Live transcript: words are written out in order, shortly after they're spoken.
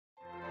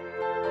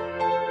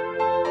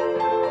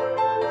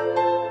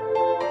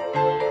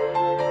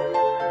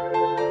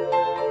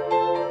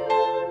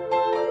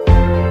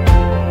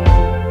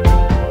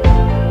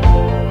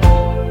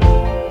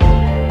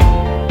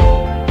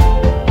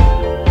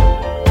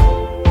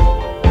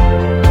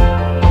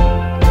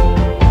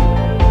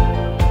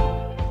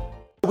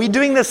we're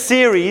doing this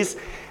series,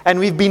 and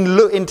we've been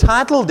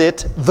entitled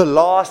it, The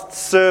Last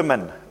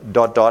Sermon, ...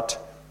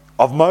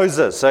 of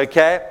Moses,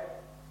 okay?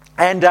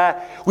 And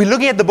we're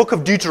looking at the book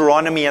of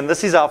Deuteronomy, and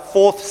this is our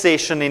fourth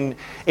session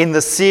in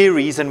the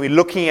series, and we're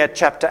looking at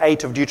chapter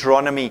 8 of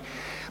Deuteronomy.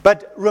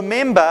 But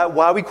remember,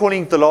 why we're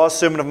calling it the last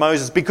sermon of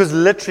Moses, because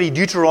literally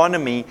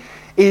Deuteronomy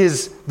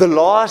is the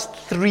last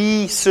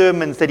 3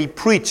 sermons that he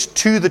preached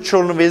to the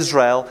children of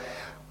Israel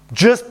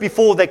just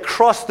before they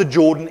crossed the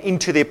Jordan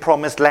into their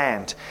promised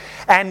land.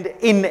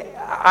 And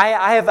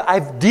I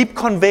have deep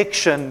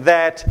conviction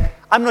that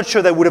I'm not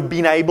sure they would have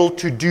been able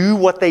to do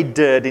what they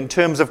did in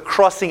terms of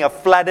crossing a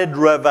flooded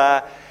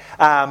river,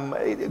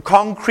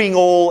 conquering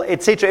all,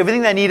 etc.,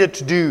 everything they needed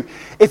to do,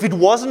 if it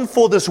wasn't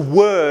for this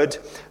word,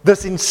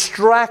 this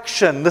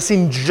instruction, this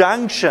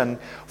injunction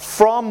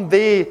from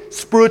their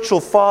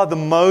spiritual father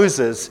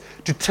Moses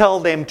to tell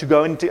them to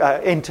go into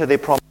enter their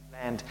promised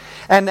land.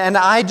 And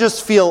I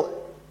just feel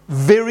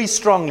very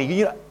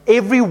strongly,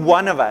 every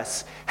one of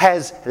us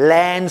has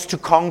lands to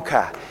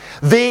conquer.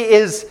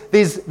 There's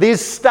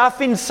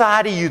stuff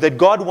inside of you that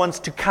God wants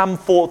to come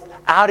forth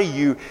out of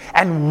you,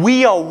 and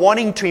we are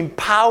wanting to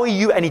empower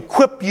you and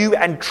equip you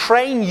and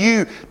train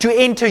you to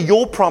enter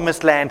your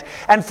promised land,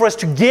 and for us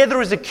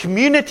together as a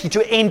community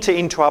to enter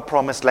into our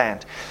promised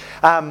land.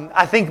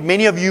 I think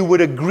many of you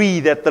would agree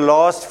that the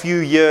last few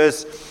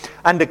years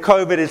under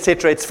COVID,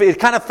 etc., it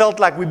kind of felt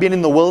like we've been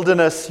in the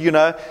wilderness,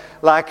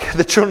 like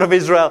the children of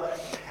Israel.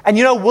 And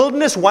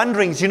wilderness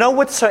wanderings,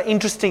 what's so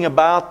interesting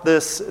about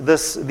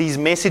these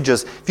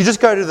messages? If you just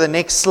go to the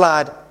next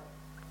slide,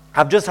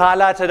 I've just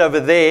highlighted over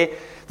there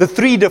the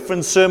 3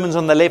 different sermons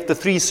on the left, the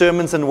 3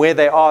 sermons and where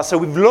they are. So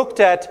we've looked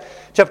at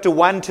chapter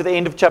 1 to the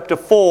end of chapter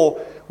 4,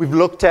 we've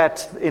looked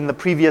at in the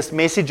previous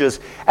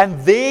messages. And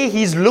there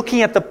he's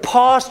looking at the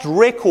past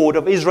record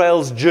of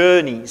Israel's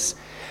journeys.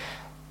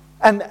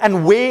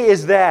 And where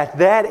is that?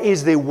 That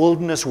is their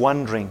wilderness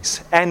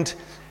wanderings. And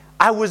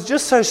I was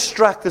just so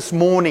struck this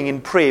morning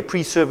in prayer,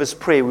 pre-service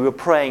prayer, we were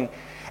praying.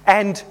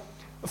 And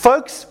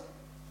folks,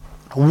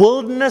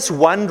 wilderness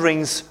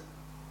wanderings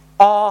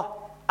are,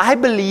 I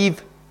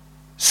believe,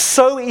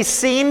 so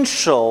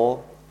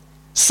essential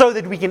so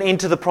that we can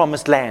enter the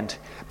promised land.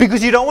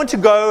 Because you don't want to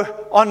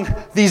go on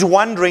these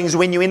wanderings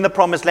when you're in the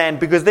promised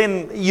land, because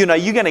then, you're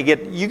going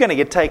to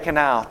get taken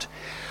out.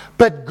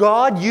 But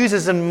God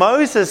uses, and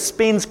Moses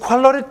spends quite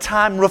a lot of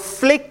time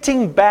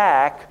reflecting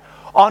back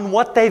on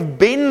what they've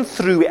been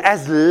through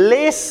as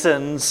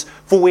lessons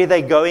for where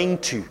they're going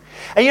to.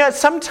 And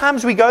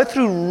sometimes we go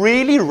through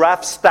really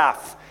rough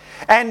stuff.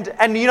 And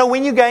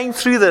when you're going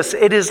through this,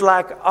 it is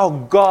like, oh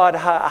God,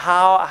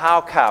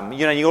 how come? You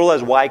get all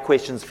those why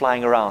questions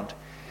flying around.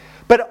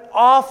 But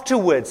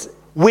afterwards,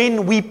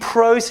 when we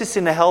process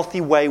in a healthy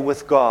way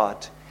with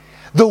God,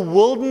 the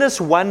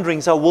wilderness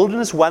wanderings are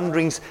wilderness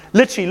wanderings.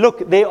 Literally,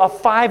 look, there are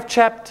 5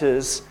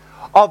 chapters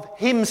of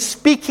him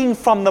speaking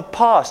from the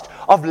past,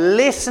 of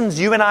lessons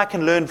you and I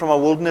can learn from our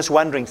wilderness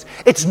wanderings.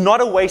 It's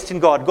not a waste in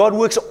God. God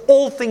works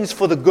all things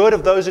for the good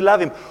of those who love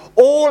him.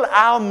 All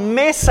our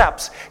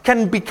mess-ups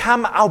can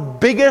become our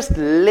biggest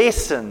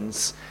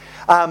lessons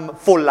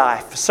for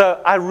life.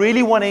 So I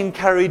really want to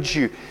encourage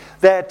you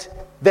that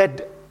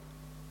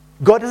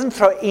God doesn't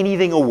throw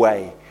anything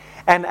away.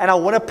 And I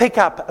want to pick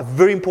up a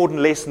very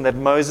important lesson that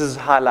Moses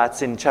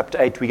highlights in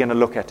chapter 8 we're going to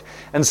look at.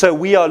 And so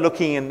we are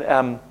looking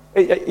in...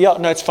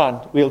 it's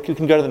fine. We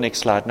can go to the next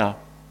slide now.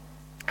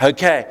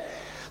 Okay.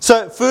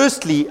 So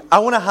firstly, I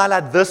want to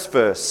highlight this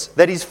verse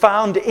that is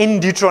found in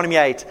Deuteronomy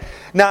 8.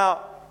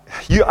 Now,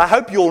 I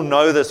hope you all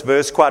know this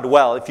verse quite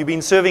well. If you've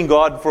been serving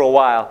God for a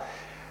while,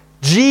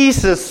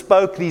 Jesus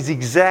spoke these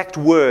exact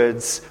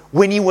words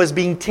when he was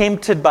being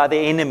tempted by the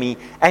enemy.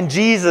 And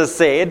Jesus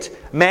said,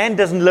 man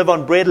doesn't live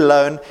on bread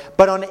alone,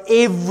 but on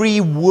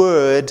every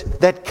word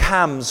that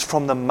comes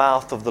from the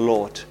mouth of the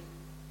Lord.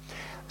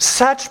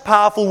 Such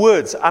powerful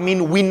words. I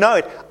mean, we know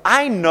it.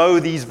 I know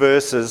these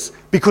verses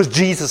because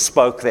Jesus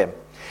spoke them.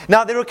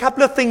 Now, there are a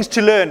couple of things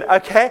to learn,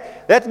 okay?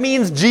 That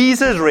means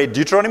Jesus read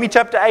Deuteronomy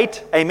chapter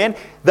 8, amen?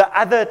 The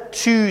other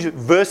 2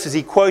 verses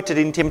he quoted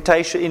in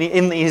temptation,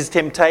 in his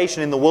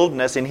temptation in the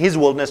wilderness, in his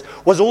wilderness,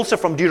 was also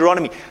from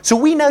Deuteronomy. So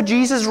we know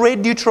Jesus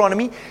read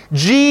Deuteronomy.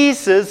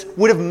 Jesus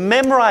would have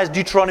memorized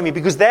Deuteronomy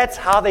because that's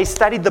how they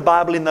studied the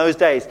Bible in those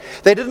days.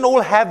 They didn't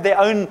all have their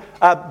own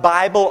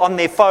Bible on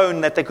their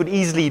phone that they could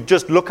easily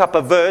just look up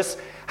a verse.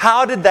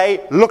 How did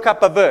they look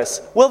up a verse?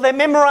 Well, they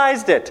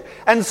memorized it.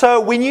 And so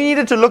when you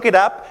needed to look it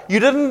up, you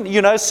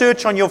didn't,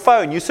 search on your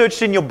phone. You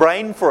searched in your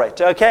brain for it,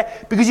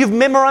 okay? Because you've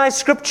memorized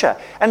Scripture.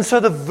 And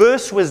so the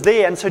verse was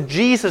there. And so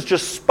Jesus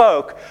just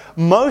spoke,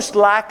 most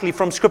likely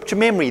from Scripture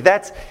memory.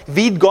 That's, if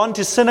he'd gone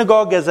to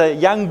synagogue as a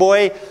young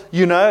boy,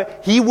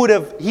 he would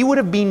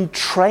have been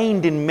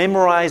trained in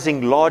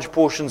memorizing large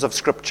portions of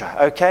Scripture,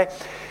 okay?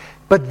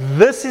 But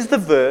this is the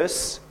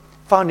verse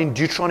found in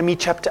Deuteronomy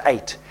chapter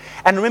 8.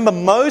 And remember,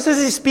 Moses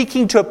is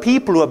speaking to a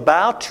people who are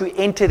about to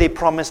enter their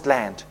promised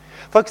land.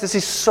 Folks, this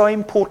is so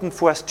important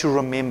for us to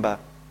remember.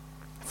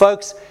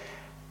 Folks,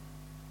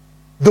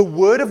 the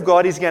Word of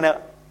God is going to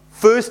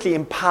firstly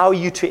empower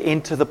you to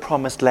enter the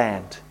promised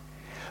land.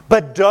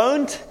 But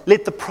don't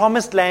let the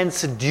promised land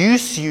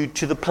seduce you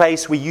to the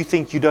place where you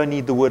think you don't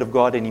need the Word of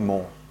God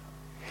anymore.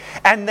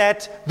 And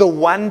that the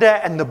wonder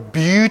and the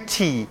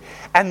beauty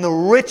and the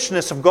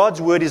richness of God's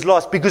Word is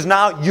lost because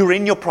now you're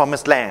in your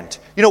promised land.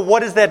 You know,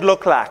 what does that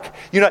look like?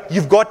 You know,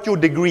 you've got your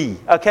degree,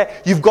 okay?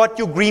 You've got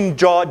your dream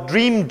job,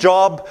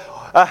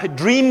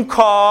 dream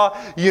car,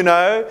 you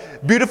know,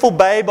 beautiful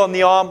babe on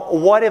the arm, or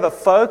whatever.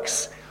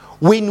 Folks,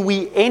 when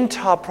we enter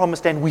our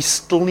promised land, we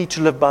still need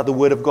to live by the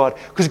Word of God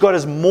because God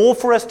has more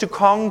for us to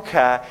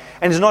conquer,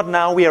 and it's not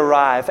now we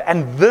arrive.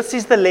 And this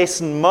is the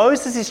lesson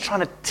Moses is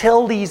trying to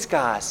tell these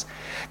guys.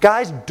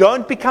 Guys,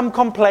 don't become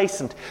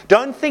complacent.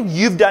 Don't think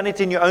you've done it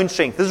in your own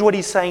strength. This is what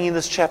he's saying in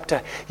this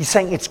chapter. He's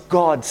saying it's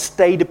God.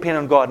 Stay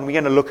dependent on God. And we're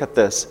going to look at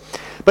this.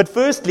 But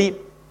firstly,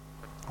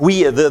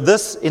 in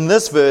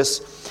this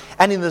verse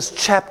and in this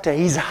chapter,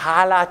 he's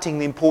highlighting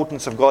the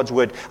importance of God's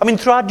Word. I mean,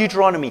 throughout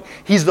Deuteronomy,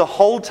 he's the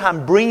whole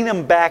time bringing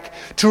them back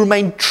to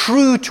remain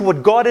true to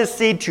what God has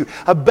said to you.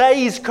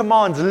 Obey His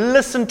commands.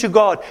 Listen to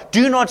God.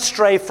 Do not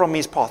stray from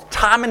His path.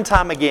 Time and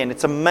time again,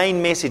 it's a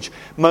main message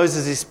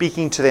Moses is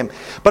speaking to them.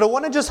 But I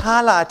want to just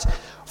highlight,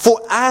 for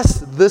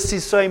us, this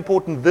is so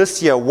important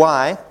this year.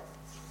 Why?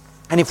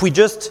 And if we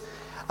just...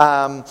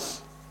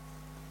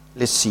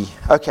 let's see.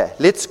 Okay,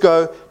 let's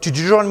go to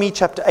Deuteronomy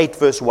chapter 8,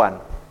 verse 1.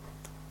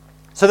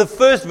 So the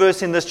first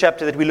verse in this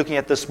chapter that we're looking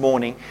at this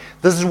morning,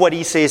 this is what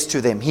he says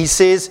to them. He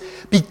says,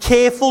 be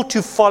careful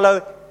to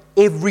follow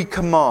every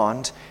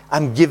command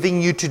I'm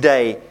giving you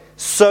today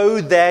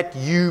so that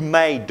you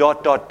may...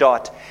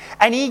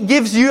 And he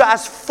gives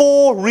us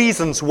 4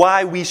 reasons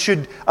why we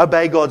should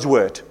obey God's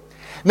Word.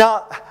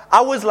 Now,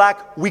 I was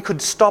like, we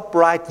could stop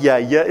right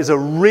here. Here is a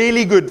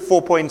really good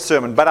 4-point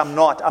sermon, but I'm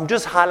not. I'm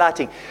just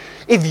highlighting.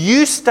 If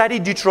you study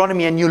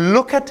Deuteronomy and you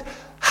look at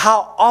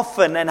how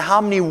often and how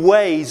many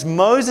ways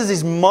Moses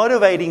is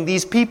motivating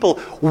these people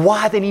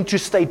why they need to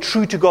stay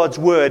true to God's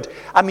Word,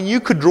 I mean, you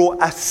could draw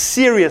a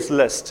serious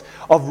list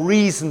of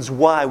reasons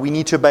why we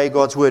need to obey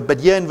God's Word.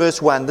 But here in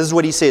verse 1, this is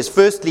what he says.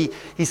 Firstly,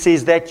 he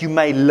says that you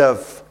may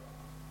live.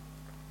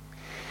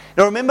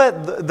 Now remember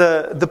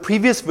the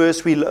previous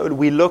verse we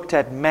looked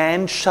at,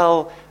 man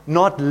shall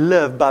not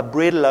live by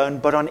bread alone,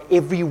 but on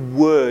every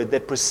word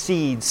that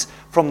proceeds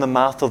from the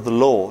mouth of the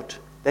Lord.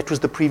 That was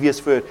the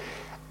previous verse.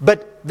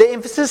 But the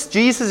emphasis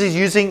Jesus is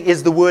using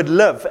is the word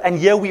live. And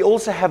here we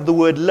also have the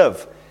word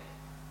live.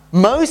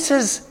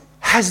 Moses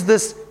has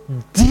this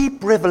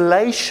deep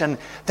revelation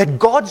that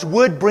God's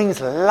Word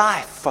brings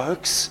life,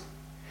 folks.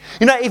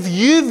 You know, if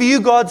you view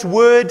God's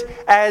Word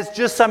as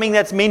just something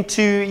that's meant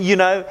to, you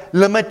know,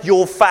 limit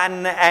your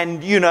fun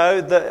and, you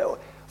know,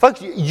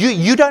 folks,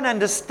 you don't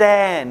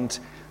understand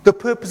the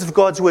purpose of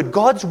God's Word.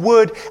 God's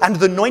Word and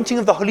the anointing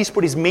of the Holy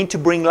Spirit is meant to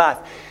bring life.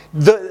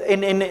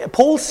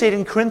 Paul said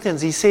in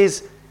Corinthians, he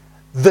says,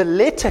 the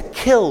letter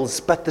kills,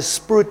 but the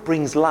Spirit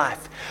brings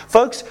life.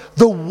 Folks,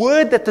 the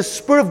Word that the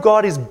Spirit of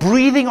God is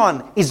breathing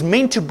on is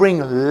meant to bring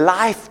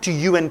life to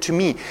you and to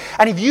me.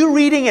 And if you're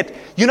reading it,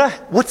 you know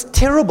what's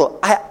terrible?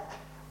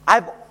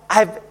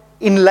 I've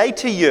in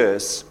later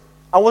years,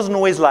 I wasn't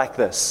always like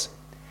this.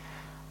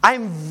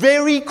 I'm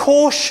very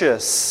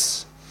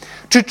cautious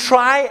to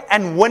try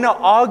and win an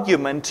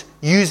argument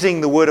using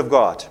the Word of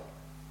God.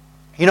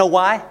 You know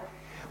why?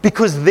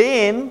 Because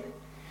then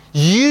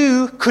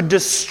you could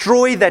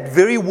destroy that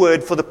very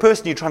word for the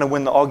person you're trying to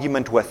win the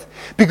argument with.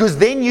 Because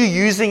then you're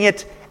using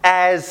it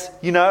as,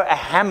 you know, a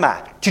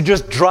hammer to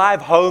just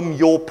drive home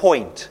your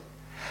point.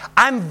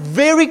 I'm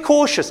very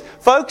cautious.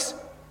 Folks,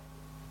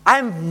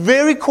 I'm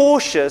very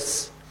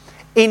cautious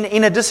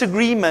in a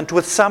disagreement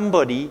with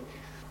somebody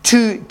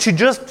to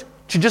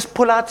just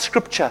pull out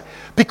Scripture.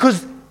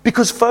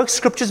 Because folks,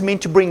 Scripture is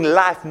meant to bring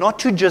life, not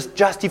to just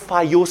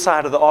justify your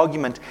side of the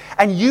argument.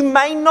 And you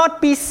may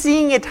not be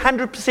seeing it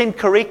 100%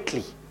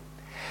 correctly.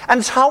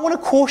 And so I want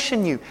to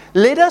caution you,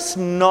 let us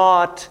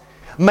not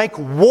make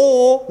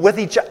war with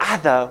each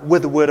other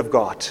with the Word of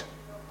God.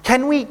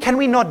 Can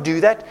we not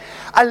do that?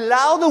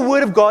 Allow the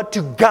Word of God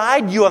to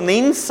guide you on the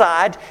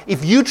inside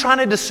if you're trying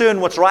to discern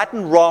what's right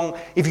and wrong,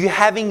 if you're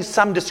having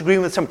some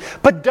disagreement with someone.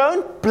 But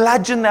don't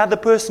bludgeon the other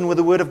person with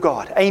the Word of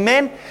God.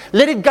 Amen?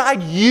 Let it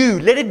guide you.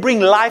 Let it bring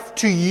life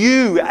to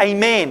you.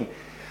 Amen?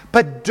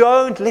 But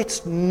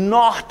let's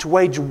not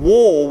wage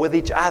war with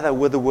each other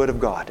with the Word of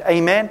God.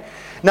 Amen?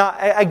 Now,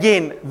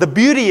 again, the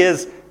beauty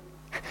is,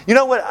 you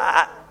know what,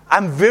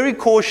 I'm very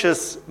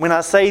cautious when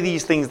I say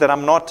these things that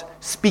I'm not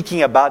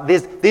speaking about.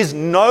 There's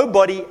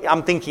nobody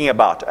I'm thinking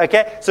about,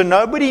 okay? So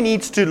nobody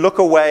needs to look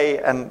away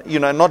and, you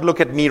know, not look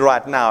at me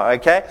right now,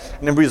 okay?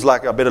 And everybody's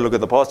like, I better look at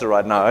the pastor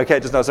right now,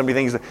 okay? Just know somebody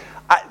thinks,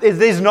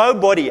 there's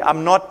nobody.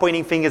 I'm not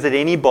pointing fingers at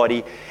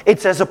anybody.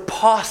 It's as a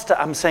pastor,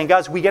 I'm saying,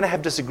 guys, we're going to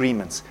have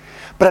disagreements.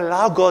 But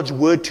allow God's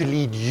Word to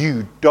lead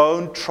you.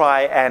 Don't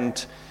try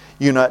and,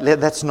 you know,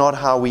 that's not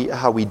how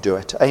we do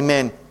it.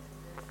 Amen.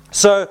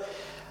 So,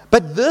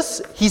 but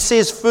this, he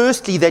says,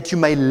 firstly, that you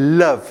may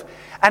live.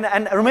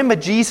 And remember,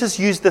 Jesus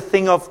used the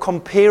thing of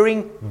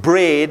comparing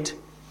bread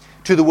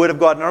to the Word of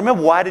God. And I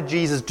remember, why did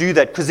Jesus do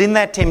that? Because in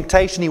that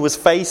temptation he was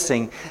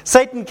facing,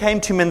 Satan came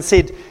to him and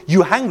said,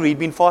 "You're hungry, you've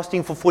been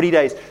fasting for 40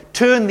 days.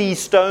 Turn these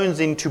stones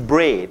into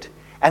bread."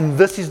 And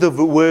this is the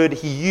word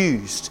he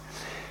used.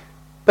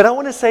 But I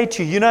want to say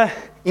to you,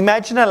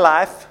 imagine a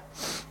life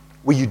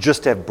where you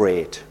just have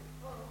bread.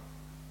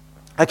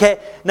 Okay?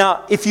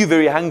 Now, if you're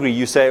very hungry,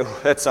 you say, "Oh,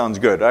 that sounds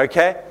good,"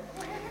 okay?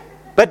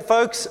 But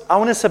folks, I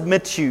want to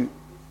submit to you,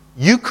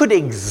 you could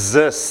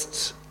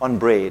exist on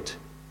bread,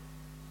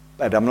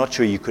 but I'm not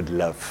sure you could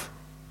live.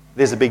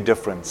 There's a big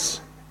difference.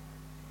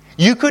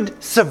 You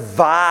could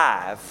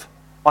survive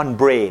on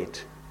bread,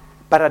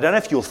 but I don't know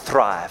if you'll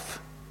thrive.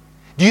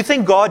 Do you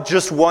think God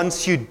just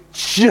wants you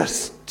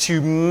just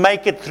to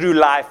make it through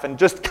life and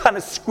just kind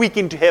of squeak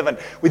into heaven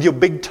with your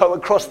big toe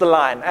across the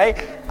line? Eh?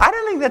 I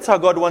don't think that's how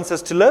God wants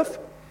us to live.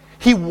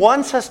 He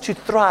wants us to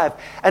thrive.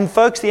 And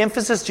folks, the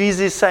emphasis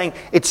Jesus is saying,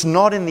 it's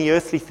not in the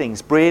earthly things.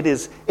 Bread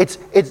is, it's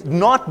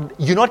not,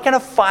 you're not going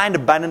to find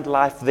abundant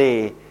life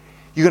there.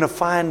 You're going to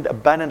find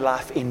abundant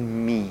life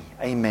in me.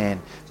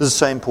 Amen. This is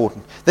so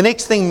important. The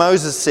next thing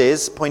Moses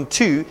says, point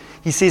 2,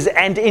 he says,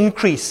 and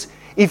increase.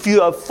 If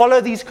you follow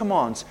these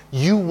commands,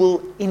 you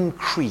will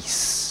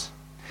increase.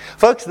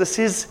 Folks, this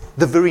is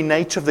the very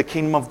nature of the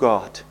kingdom of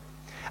God.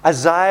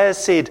 Isaiah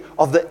said,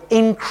 of the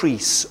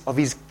increase of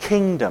his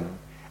kingdom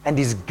and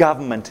his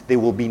government, there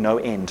will be no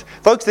end.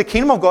 Folks, the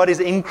kingdom of God is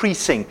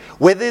increasing.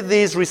 Whether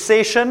there's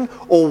recession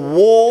or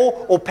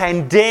war or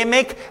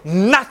pandemic,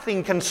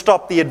 nothing can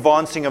stop the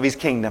advancing of his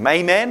kingdom.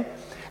 Amen?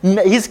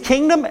 His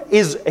kingdom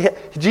is,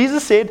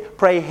 Jesus said,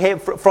 pray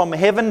from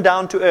heaven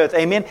down to earth.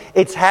 Amen?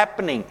 It's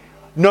happening.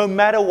 No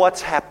matter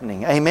what's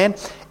happening. Amen?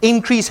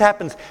 Increase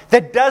happens.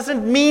 That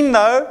doesn't mean,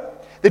 though,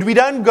 that we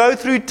don't go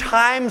through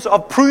times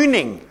of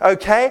pruning.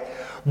 Okay?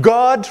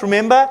 God,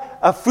 remember,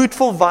 a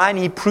fruitful vine,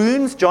 he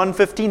prunes, John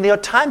 15. There are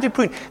times to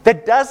prune.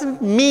 That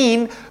doesn't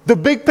mean the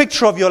big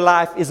picture of your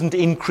life isn't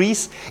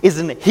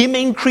him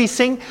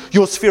increasing,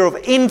 your sphere of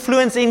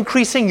influence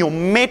increasing, your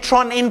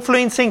metron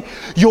influencing,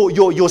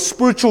 your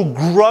spiritual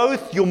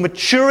growth, your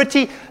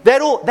maturity.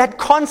 That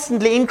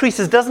constantly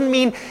increases. Doesn't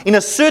mean in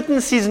a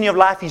certain season of your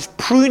life he's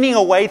pruning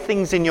away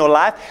things in your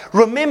life.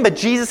 Remember,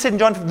 Jesus said in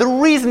John, the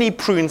reason he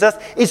prunes us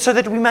is so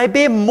that we may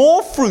bear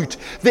more fruit.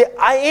 The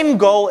end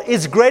goal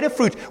is greater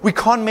fruit. We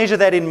can't measure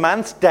that in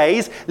months,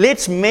 days.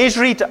 Let's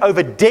measure it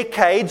over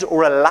decades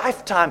or a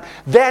lifetime.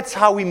 That's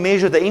how we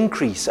measure the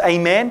increase.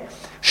 Amen?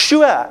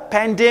 Sure,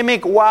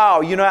 pandemic,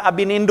 wow, I've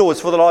been indoors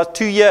for the last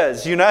 2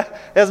 years, there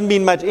hasn't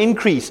been much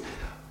increase.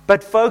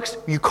 But folks,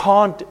 you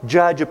can't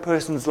judge a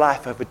person's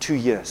life over 2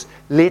 years.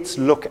 Let's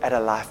look at a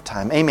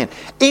lifetime. Amen.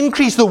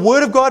 Increase. The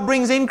Word of God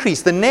brings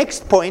increase. The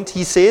next point,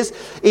 he says,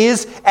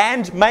 is,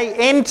 and may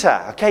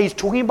enter. Okay, he's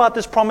talking about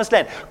this promised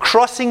land.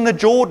 Crossing the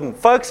Jordan.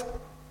 Folks,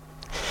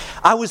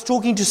 I was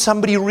talking to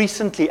somebody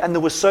recently and they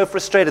were so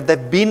frustrated.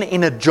 They've been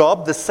in a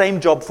job, the same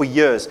job for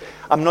years.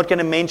 I'm not going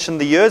to mention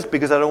the years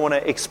because I don't want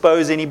to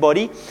expose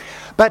anybody.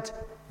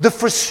 But the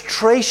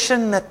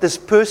frustration that this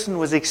person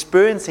was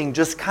experiencing,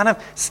 just kind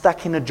of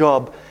stuck in a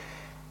job.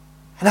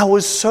 And I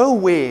was so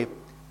aware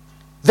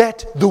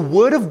that the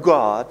Word of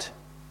God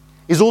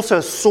is also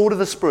a sword of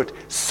the Spirit.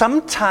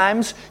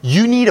 Sometimes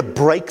you need a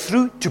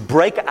breakthrough to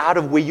break out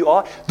of where you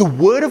are. The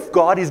Word of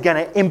God is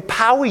going to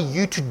empower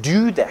you to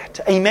do that.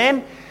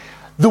 Amen?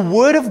 The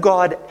Word of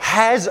God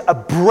has a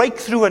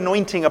breakthrough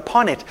anointing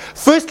upon it.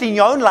 Firstly, in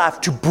your own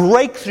life, to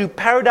break through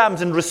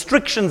paradigms and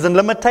restrictions and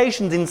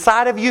limitations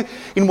inside of you,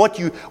 in what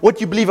you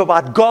believe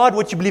about God,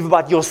 what you believe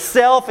about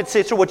yourself,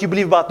 etc., what you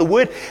believe about the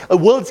Word. The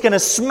world's going to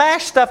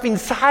smash stuff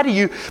inside of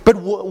you, but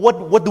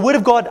what the Word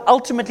of God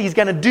ultimately is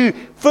going to do,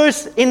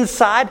 first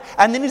inside,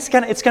 and then it's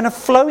going to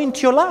flow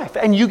into your life,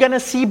 and you're going to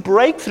see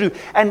breakthrough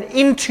and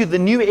into the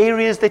new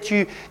areas that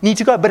you need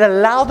to go. But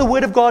allow the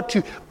Word of God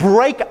to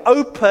break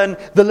open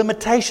the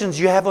limitations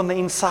you have on the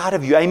inside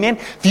of you. Amen.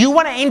 If you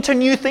want to enter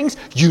new things,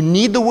 you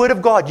need the Word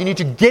of God. You need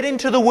to get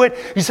into the Word.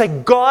 You say,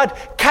 God,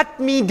 cut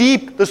me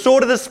deep. The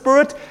sword of the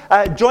Spirit,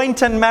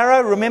 joint and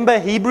marrow. Remember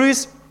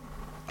Hebrews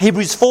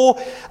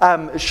 4,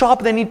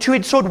 sharper than any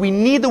two-edged sword. We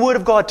need the Word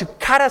of God to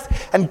cut us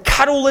and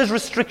cut all those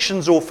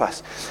restrictions off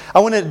us. I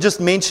want to just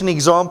mention an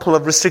example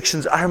of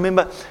restrictions. I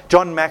remember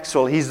John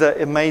Maxwell. He's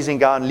the amazing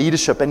guy in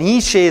leadership, and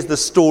he shares the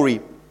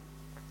story.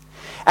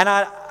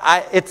 And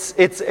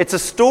it's a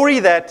story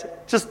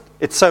that just,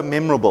 it's so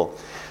memorable.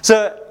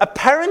 So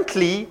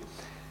apparently,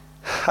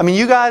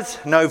 you guys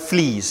know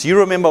fleas. You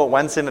remember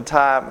once in a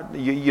time,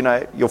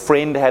 your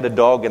friend had a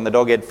dog and the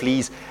dog had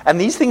fleas,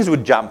 and these things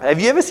would jump. Have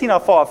you ever seen how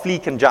far a flea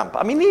can jump?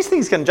 These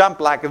things can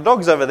jump like the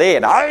dog's over there,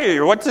 and hey,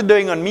 what's it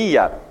doing on me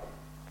here?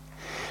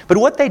 But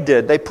what they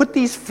did, they put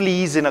these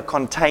fleas in a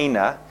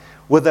container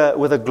with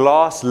a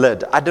glass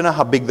lid. I don't know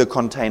how big the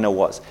container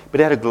was, but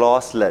it had a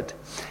glass lid.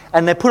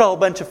 And they put a whole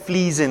bunch of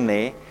fleas in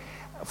there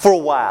for a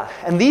while.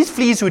 And these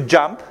fleas would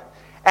jump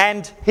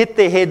and hit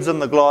their heads on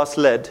the glass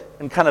lid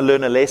and kind of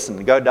learn a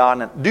lesson, go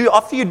down. And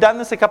after you've done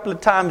this a couple of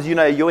times,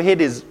 your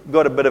head has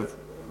got a bit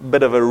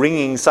of a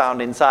ringing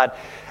sound inside.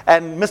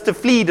 And Mr.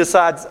 Flea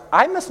decides,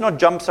 I must not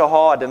jump so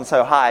hard and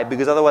so high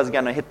because otherwise I'm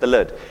going to hit the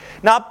lid.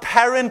 Now,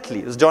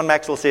 apparently, as John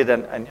Maxwell said,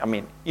 and I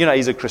mean,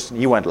 he's a Christian,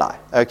 he won't lie,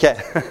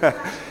 okay?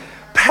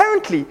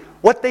 Apparently,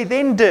 what they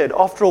then did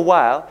after a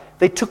while,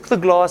 they took the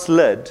glass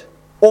lid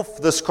off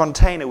this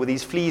container with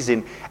these fleas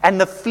in, and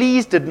the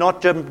fleas did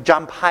not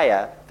jump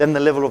higher than the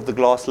level of the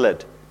glass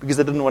lid because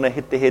they didn't want to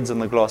hit their heads on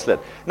the glass lid.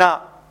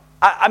 Now,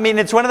 I mean,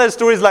 it's one of those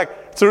stories like,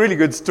 it's a really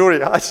good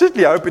story. I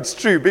certainly hope it's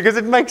true because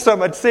it makes so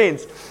much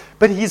sense.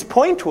 But his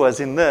point was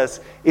in this,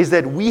 is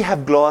that we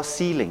have glass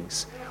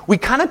ceilings. We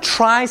kind of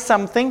try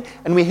something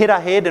and we hit our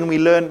head and we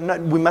learn, no,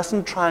 we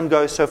mustn't try and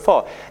go so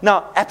far.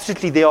 Now,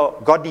 absolutely there are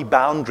godly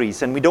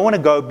boundaries and we don't want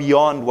to go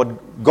beyond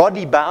what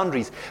godly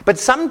boundaries. But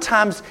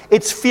sometimes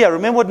it's fear.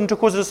 Remember what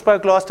Ntokozo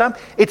spoke last time?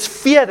 It's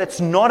fear that's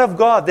not of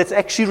God that's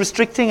actually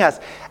restricting us.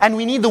 And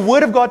we need the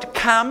Word of God to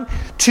come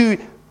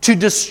to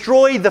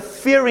destroy the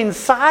fear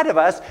inside of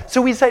us.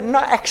 So we say, no,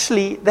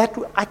 actually,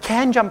 I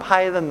can jump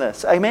higher than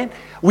this. Amen?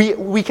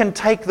 We can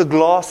take the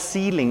glass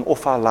ceiling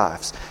off our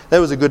lives. That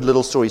was a good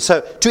little story.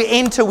 So to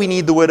enter, we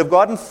need the Word of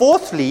God. And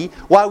fourthly,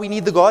 why we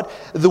need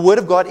the Word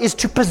of God is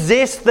to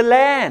possess the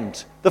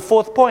land. The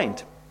fourth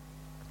point.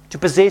 To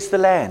possess the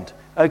land.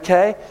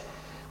 Okay?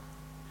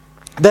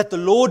 That the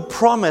Lord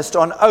promised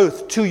on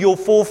oath to your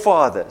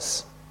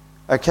forefathers.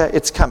 Okay?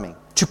 It's coming.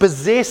 To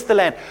possess the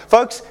land.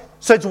 Folks,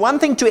 so it's one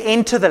thing to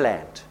enter the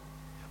land.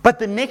 But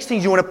the next thing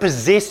is you want to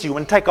possess, you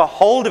want to take a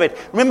hold of it.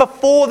 Remember,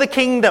 for the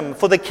king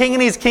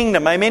and his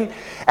kingdom, amen?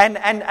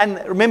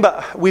 And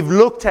remember, we've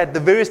looked at the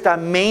various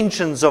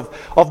dimensions of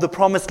the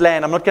promised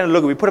land. I'm not going to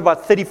look, we put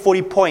about 30,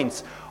 40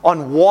 points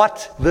on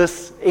what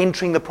this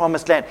entering the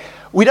promised land.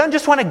 We don't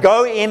just want to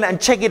go in and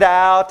check it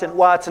out and,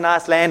 wow, it's a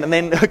nice land, and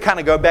then kind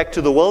of go back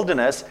to the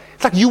wilderness.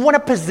 It's like you want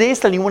to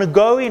possess land. You want to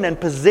go in and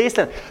possess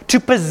land. To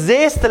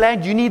possess the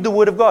land, you need the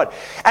Word of God.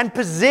 And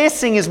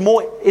possessing is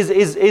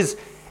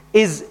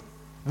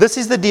this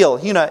is the deal.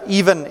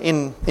 Even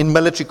in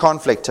military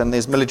conflict, and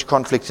there's military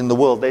conflict in the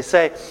world, they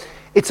say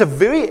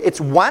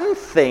it's one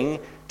thing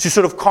to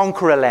sort of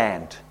conquer a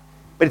land,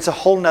 but it's a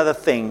whole other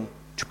thing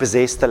to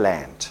possess the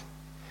land.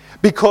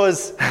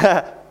 Because,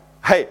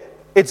 hey,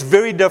 it's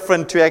very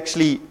different to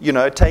actually,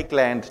 take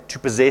land, to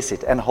possess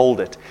it and hold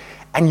it.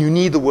 And you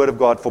need the Word of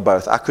God for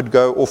both. I could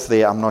go off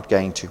there. I'm not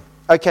going to.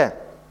 Okay.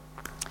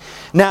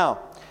 Now,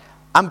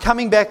 I'm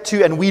coming back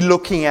to, and we're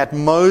looking at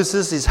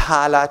Moses is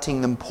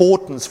highlighting the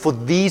importance for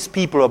these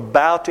people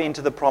about to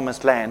enter the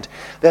promised land,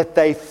 that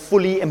they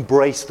fully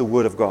embrace the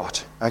Word of God.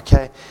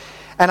 Okay?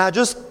 And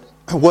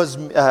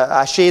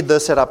I shared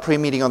this at our prayer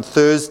meeting on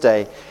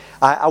Thursday.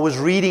 I was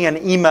reading an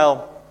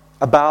email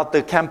about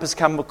the campus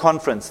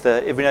conference,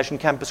 the Every Nation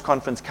Campus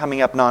Conference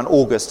coming up now in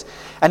August.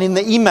 And in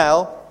the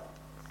email,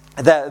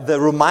 the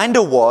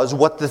reminder was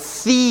what the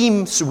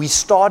themes we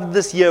started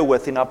this year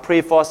with in our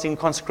prayer, fasting,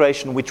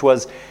 consecration, which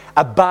was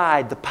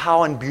abide, the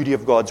power and beauty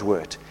of God's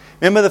Word.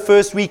 Remember the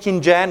first week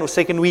in Jan, or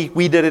second week,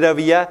 we did it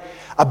over here?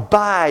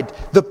 Abide,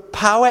 the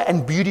power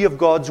and beauty of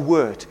God's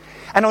Word.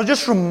 And I was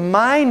just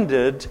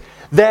reminded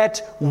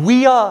that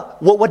we are,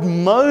 what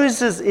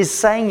Moses is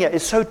saying here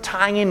is so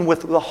tying in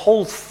with the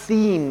whole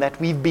theme that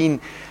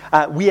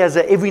we as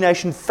an Every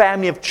Nation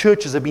family of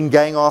churches have been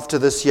going after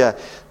this year.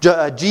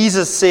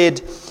 Jesus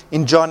said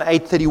in John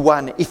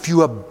 8:31, if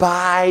you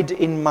abide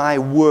in my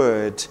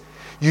word,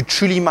 you're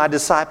truly my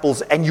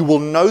disciples, and you will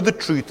know the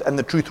truth, and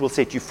the truth will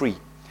set you free.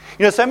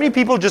 So many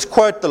people just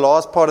quote the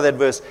last part of that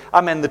verse,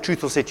 amen, the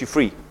truth will set you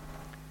free.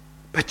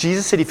 But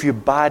Jesus said, if you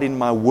abide in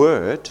my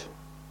word,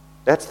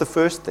 that's the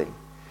first thing.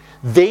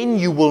 Then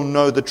you will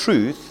know the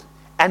truth,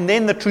 and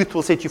then the truth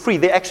will set you free.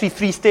 There are actually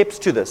 3 steps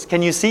to this.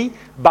 Can you see?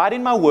 Abide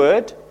in my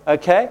word,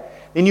 okay?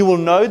 Then you will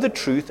know the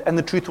truth, and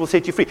the truth will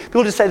set you free.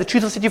 People just say, the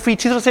truth will set you free,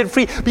 truth will set you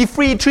free, be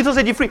free, truth will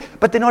set you free.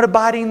 But they're not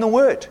abiding in the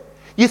word.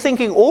 You're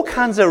thinking all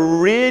kinds of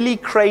really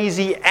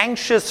crazy,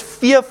 anxious,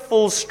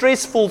 fearful,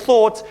 stressful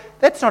thoughts.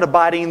 That's not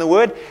abiding in the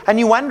word. And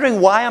you're wondering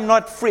why I'm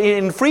not free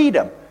in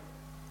freedom.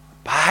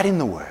 Abide in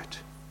the word.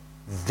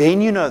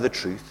 Then you know the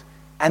truth,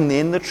 and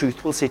then the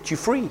truth will set you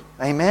free.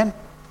 Amen?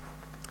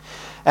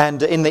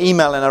 And in the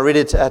email, and I read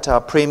it at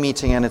our prayer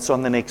meeting, and it's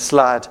on the next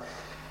slide.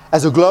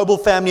 As a global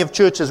family of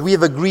churches, we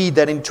have agreed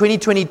that in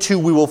 2022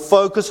 we will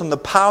focus on the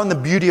power and the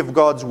beauty of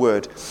God's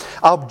Word.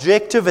 Our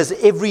objective as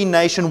Every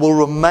Nation will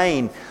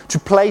remain to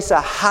place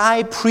a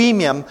high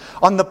premium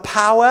on the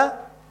power,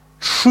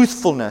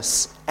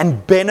 truthfulness,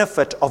 and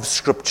benefit of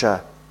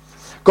Scripture.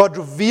 God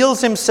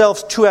reveals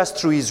Himself to us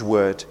through His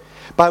Word,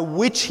 by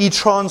which He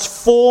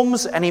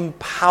transforms and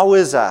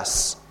empowers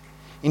us.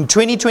 In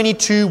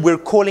 2022, we're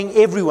calling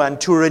everyone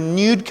to a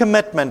renewed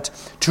commitment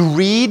to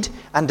read,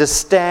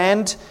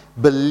 understand,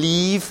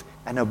 believe,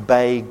 and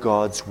obey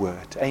God's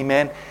Word.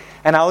 Amen.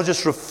 And I was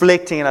just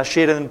reflecting, and I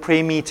shared it in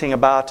prayer meeting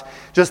about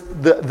just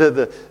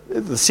the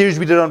series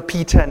we did on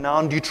Peter and now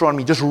on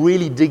Deuteronomy, just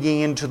really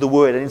digging into the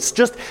Word. And it's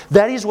just,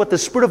 that is what the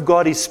Spirit of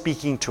God is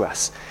speaking to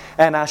us.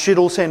 And I shared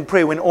also in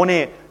prayer, when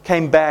One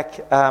came back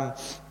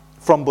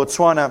from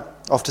Botswana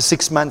after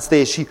 6 months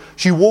there,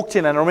 she walked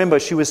in, and I remember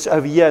she was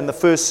over here in the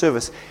first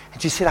service,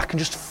 and she said, I can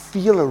just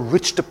feel a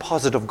rich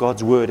deposit of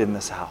God's Word in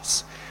this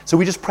house. So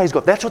we just praise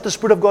God. That's what the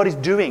Spirit of God is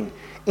doing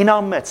in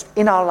our midst,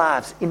 in our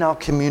lives, in our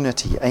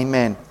community.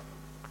 Amen.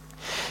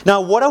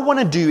 Now, what I want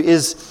to do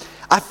is,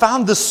 I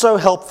found this so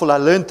helpful. I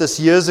learned this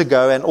years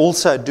ago, and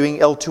also doing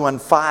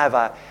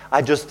L215,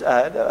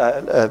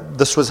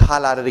 this was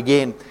highlighted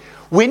again.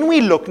 When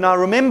we look, now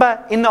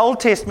remember, in the Old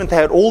Testament, they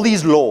had all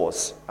these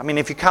laws. I mean,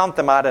 if you count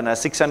them, I don't know,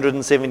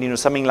 617 or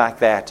something like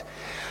that.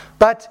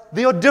 But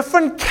there are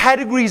different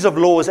categories of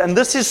laws, and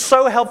this is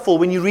so helpful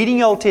when you're reading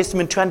your Old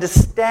Testament to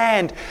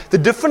understand the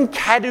different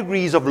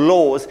categories of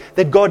laws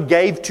that God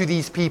gave to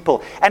these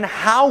people and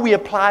how we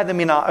apply them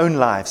in our own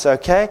lives,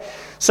 okay?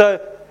 So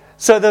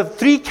the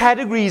three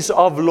categories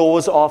of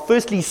laws are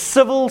firstly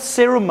civil,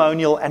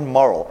 ceremonial, and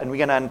moral, and we're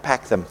going to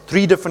unpack them.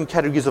 Three different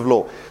categories of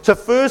law. So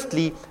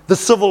firstly, the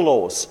civil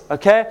laws,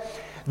 okay?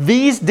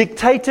 These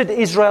dictated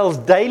Israel's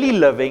daily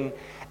living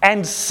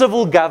and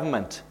civil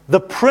government. The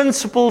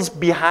principles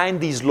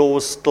behind these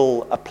laws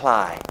still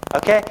apply.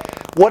 Okay?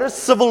 What are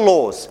civil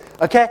laws?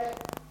 Okay?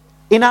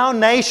 In our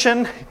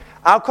nation,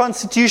 our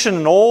constitution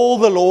and all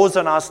the laws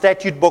and our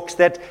statute books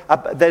that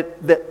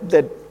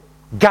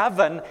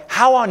govern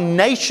how our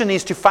nation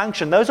is to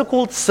function, those are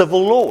called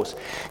civil laws.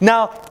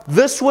 Now,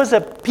 this was a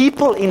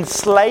people in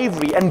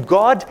slavery, and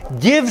God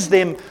gives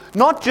them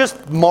not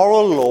just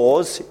moral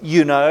laws,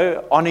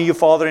 honor your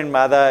father and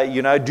mother,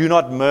 do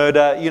not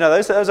murder,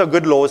 those are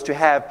good laws to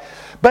have.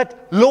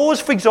 But laws,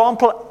 for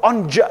example,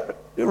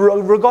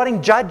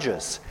 regarding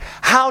judges,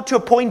 how to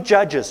appoint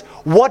judges,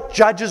 what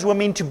judges were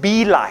meant to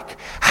be like,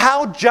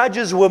 how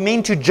judges were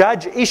meant to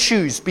judge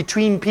issues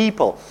between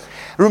people.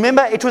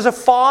 Remember, it was a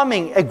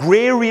farming,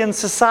 agrarian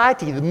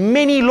society.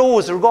 Many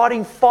laws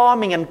regarding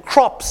farming and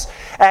crops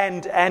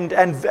and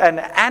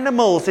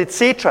animals,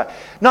 etc.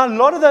 Now, a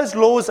lot of those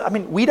laws, I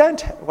mean, I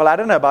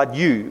don't know about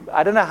you.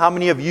 I don't know how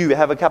many of you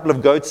have a couple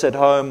of goats at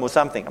home or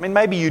something. I mean,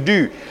 maybe you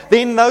do.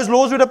 Then those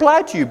laws would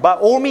apply to you by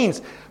all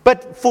means.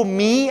 But for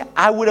me,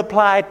 I would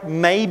apply it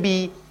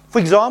maybe, for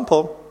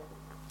example,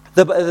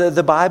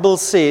 the Bible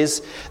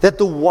says that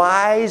the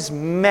wise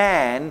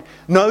man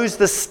knows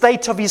the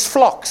state of his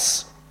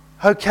flocks.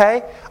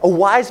 Okay? A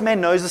wise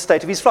man knows the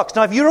state of his flocks.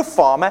 Now, if you're a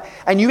farmer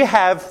and you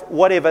have,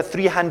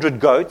 300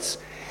 goats,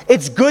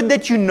 it's good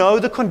that you know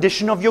the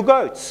condition of your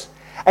goats.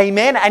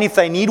 Amen? And if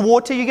they need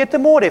water, you get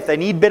them water. If they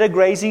need better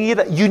grazing,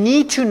 you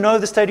need to know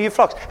the state of your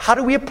flocks. How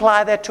do we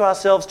apply that to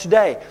ourselves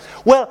today?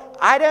 Well,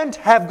 I don't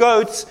have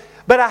goats,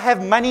 but I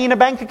have money in a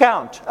bank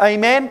account.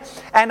 Amen?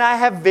 And I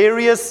have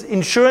various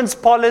insurance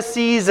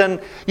policies,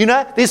 and,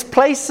 there's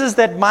places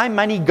that my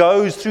money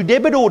goes through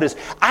debit orders.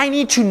 I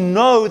need to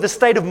know the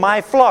state of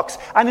my flocks.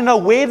 I need to know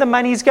where the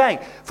money is going.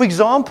 For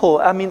example,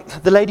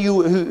 the lady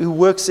who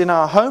works in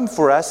our home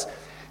for us,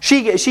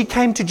 she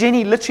came to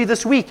Jenny literally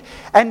this week,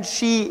 and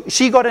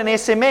she got an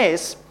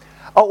SMS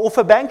off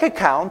a bank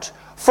account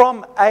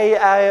from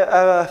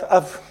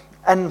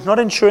not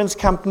insurance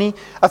company,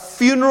 a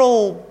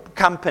funeral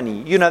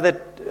company,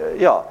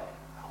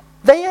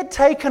 they had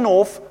taken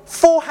off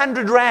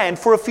 400 Rand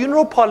for a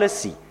funeral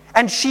policy,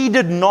 and she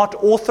did not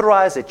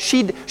authorize it.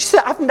 She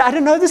said, I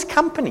don't know this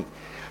company.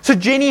 So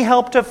Jenny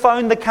helped her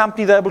phone the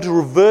company. They were able to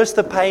reverse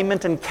the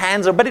payment and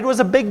cancel, but it was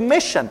a big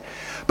mission.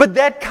 But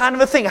that kind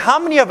of a thing, how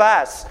many of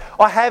us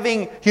are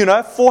having,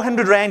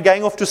 400 Rand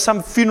going off to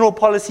some funeral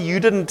policy you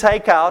didn't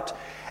take out,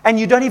 and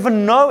you don't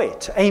even know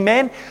it?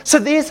 Amen? So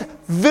there's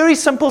very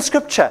simple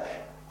scripture.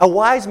 A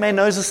wise man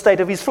knows the state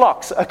of his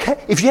flocks,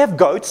 okay? If you have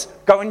goats,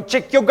 go and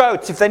check your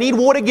goats. If they need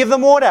water, give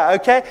them water,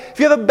 okay? If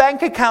you have a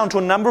bank account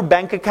or number of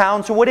bank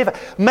accounts or whatever,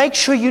 make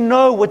sure you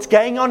know what's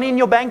going on in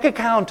your bank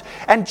account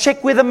and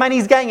check where the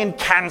money's going and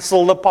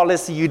cancel the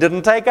policy you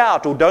didn't take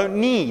out or don't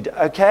need,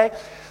 okay?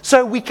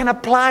 So we can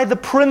apply the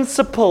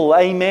principle,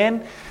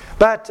 amen?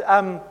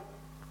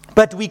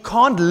 But we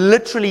can't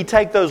literally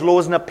take those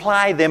laws and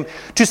apply them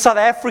to South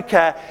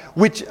Africa,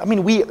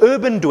 we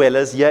urban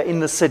dwellers here in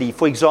the city,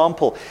 for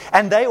example.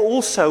 And they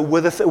also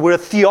were a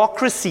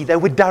theocracy. They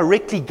were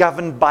directly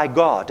governed by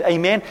God.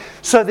 Amen?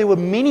 So there were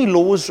many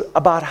laws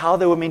about how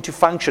they were meant to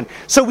function.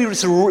 So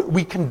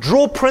we can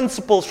draw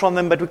principles from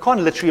them, but we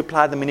can't literally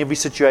apply them in every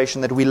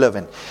situation that we live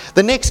in.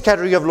 The next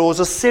category of laws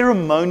are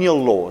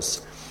ceremonial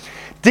laws.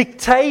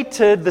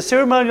 The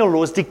ceremonial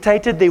laws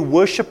dictated their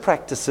worship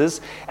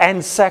practices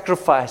and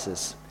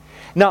sacrifices.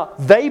 Now,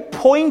 they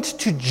point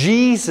to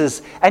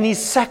Jesus and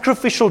his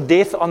sacrificial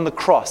death on the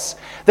cross.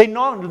 They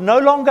no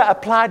longer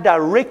apply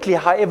directly,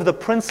 however, the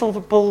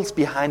principles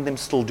behind them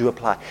still do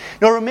apply.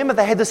 Now, remember,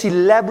 they had this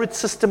elaborate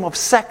system of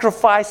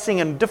sacrificing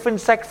and different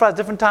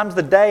times of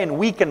the day and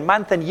week and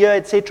month and year,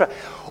 etc.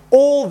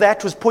 All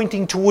that was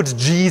pointing towards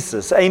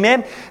Jesus.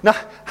 Amen? Now,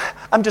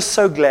 I'm just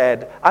so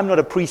glad I'm not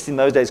a priest in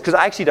those days, because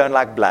I actually don't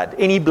like blood.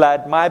 Any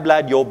blood, my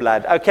blood, your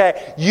blood.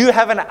 Okay? You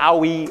have an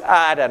owie,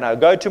 I don't know,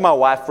 go to my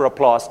wife for a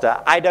plaster.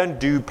 I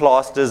don't do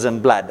plasters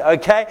and blood.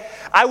 Okay?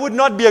 I would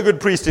not be a good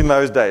priest in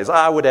those days.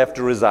 I would have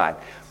to resign.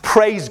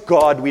 Praise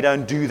God, we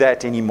don't do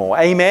that anymore.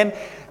 Amen?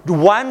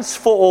 Once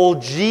for all,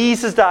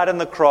 Jesus died on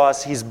the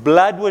cross. His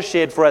blood was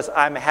shed for us.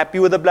 I'm happy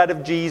with the blood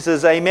of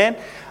Jesus. Amen?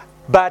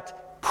 But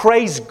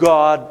praise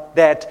God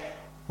that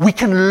we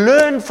can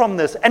learn from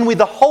this. And with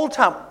the whole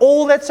time,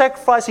 all that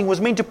sacrificing was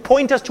meant to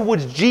point us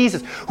towards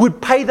Jesus, who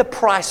would pay the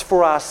price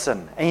for our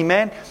sin.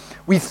 Amen?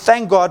 We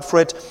thank God for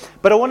it.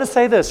 But I want to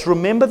say this.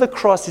 Remember, the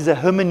cross is a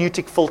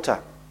hermeneutic filter.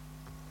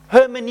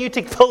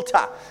 Hermeneutic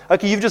filter.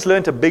 Okay, you've just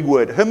learned a big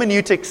word.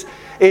 Hermeneutics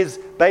is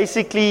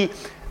basically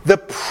the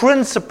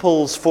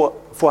principles for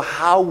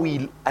how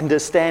we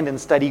understand and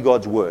study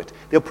God's Word.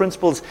 There are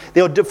principles.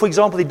 There are, for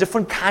example, the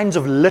different kinds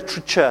of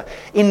literature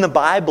in the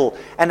Bible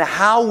and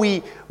how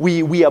we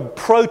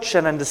approach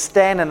and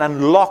understand and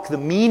unlock the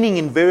meaning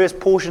in various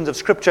portions of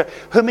Scripture.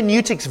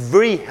 Hermeneutics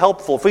very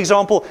helpful. For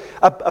example,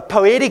 a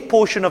poetic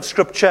portion of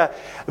Scripture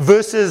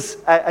versus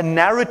a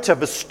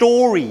narrative, a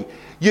story.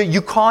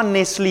 You can't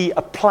necessarily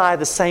apply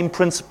the same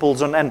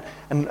principles and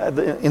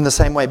in the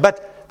same way.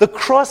 But the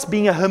cross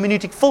being a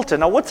hermeneutic filter.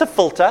 Now, what's a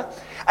filter?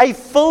 A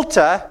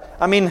filter,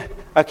 I mean,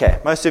 okay,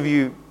 most of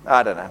you,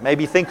 I don't know,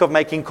 maybe think of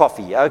making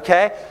coffee,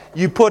 okay?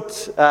 You put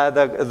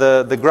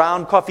the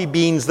ground coffee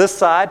beans this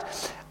side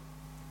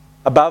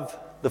above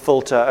the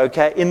filter,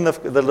 okay, in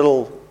the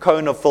little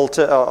cone of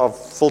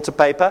filter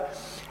paper.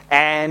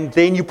 And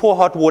then you pour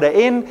hot water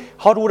in.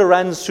 Hot water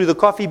runs through the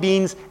coffee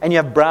beans, and you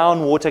have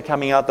brown water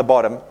coming out the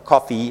bottom,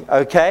 coffee,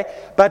 okay?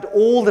 But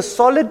all the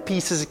solid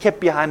pieces are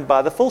kept behind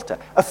by the filter.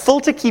 A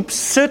filter keeps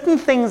certain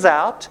things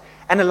out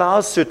and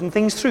allows certain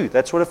things through.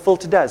 That's what a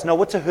filter does. Now,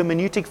 what's a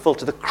hermeneutic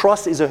filter? The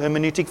cross is a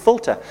hermeneutic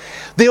filter.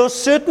 There are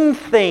certain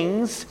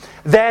things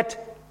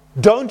that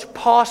don't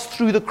pass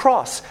through the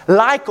cross.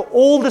 Like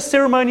all the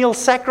ceremonial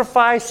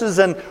sacrifices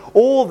and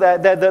all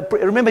that.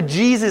 Remember,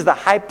 Jesus is the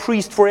high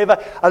priest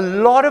forever. A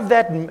lot of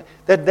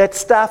that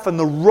stuff and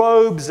the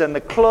robes and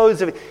the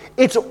clothes,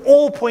 it's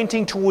all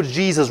pointing towards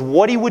Jesus,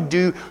 what he would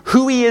do,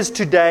 who he is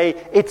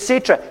today,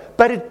 etc.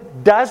 But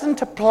it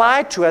doesn't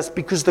apply to us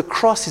because the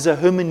cross is a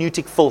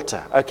hermeneutic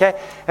filter. Okay?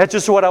 That's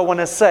just what I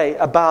want to say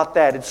about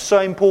that. It's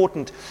so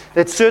important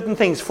that certain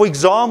things, for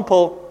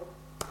example,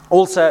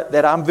 also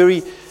that I'm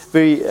very,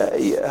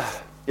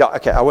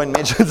 I won't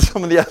mention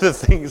some of the other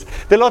things.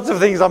 There are lots of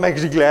things I'm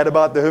actually glad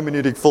about the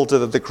hermeneutic filter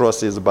that the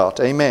cross is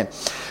about. Amen.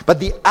 But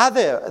the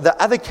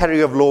other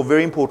category of law,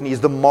 very important, is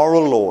the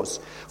moral laws.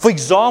 For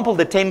example,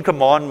 the Ten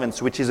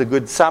Commandments, which is a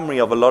good summary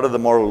of a lot of the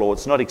moral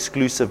laws, not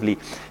exclusively.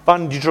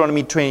 Found in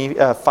Deuteronomy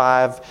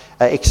 25,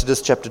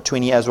 Exodus chapter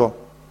 20 as well.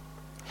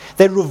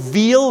 They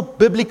reveal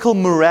biblical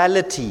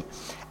morality,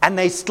 and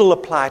they still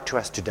apply to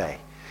us today.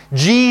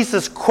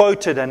 Jesus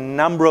quoted a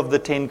number of the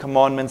Ten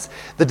Commandments.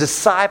 The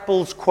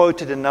disciples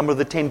quoted a number of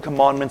the Ten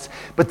Commandments.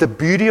 But the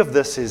beauty of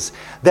this is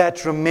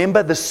that,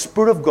 remember, the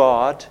Spirit of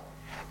God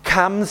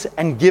comes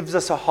and gives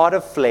us a heart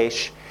of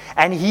flesh.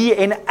 And he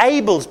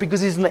enables,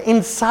 because he's on the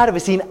inside of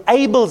us, he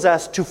enables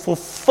us to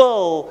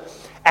fulfill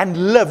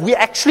and live. We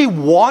actually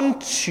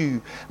want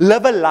to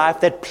live a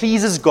life that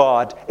pleases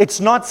God.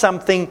 It's not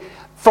something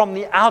from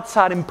the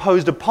outside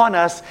imposed upon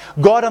us.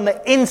 God on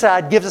the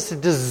inside gives us a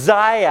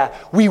desire.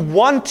 We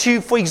want to,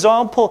 for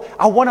example,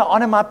 I want to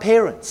honor my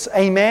parents.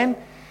 Amen.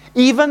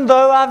 Even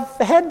though I've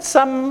had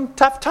some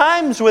tough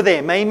times with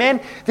them.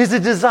 Amen. There's a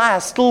desire. I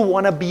still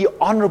want to be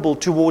honorable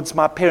towards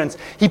my parents.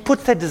 He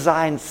puts that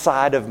desire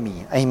inside of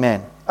me.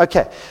 Amen.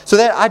 Okay. So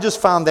that I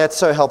just found that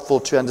so helpful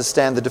to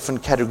understand the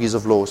different categories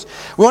of laws.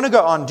 We want to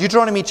go on.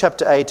 Deuteronomy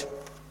chapter 8.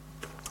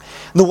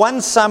 The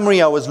one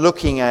summary I was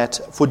looking at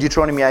for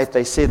Deuteronomy 8,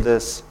 they said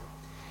this: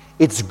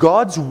 it's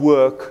God's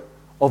work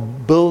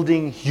of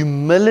building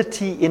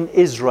humility in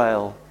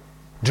Israel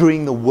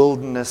during the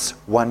wilderness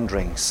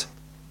wanderings.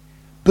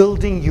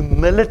 Building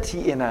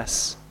humility in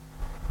us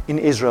in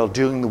Israel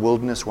during the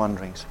wilderness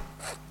wanderings.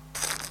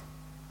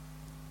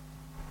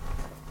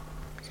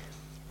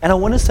 And I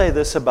want to say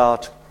this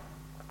about,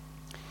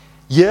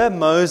 here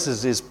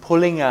Moses is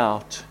pulling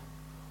out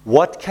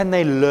what can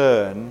they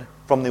learn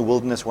from their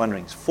wilderness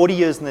wanderings. 40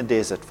 years in the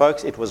desert.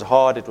 Folks, it was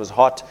hard, it was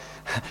hot.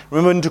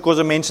 Remember, because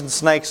I mentioned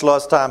snakes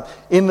last time,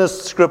 in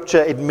this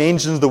scripture it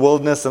mentions the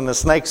wilderness and the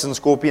snakes and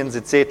scorpions,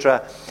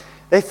 etc.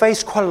 They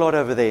faced quite a lot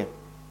over there.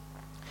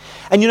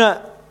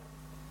 And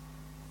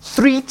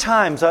 3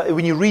 times,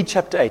 when you read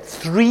chapter 8,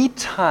 3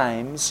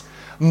 times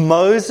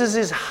Moses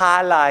is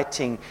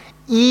highlighting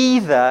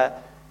either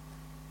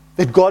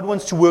that God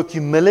wants to work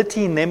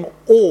humility in them,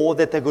 or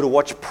that they're going to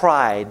watch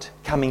pride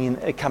coming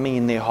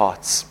in their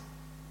hearts.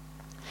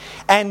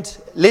 And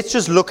let's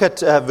just look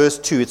at verse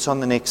 2. It's on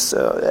the next,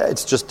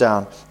 it's just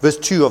down. Verse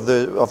 2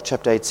 of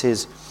chapter 8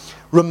 says,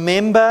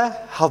 remember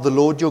how the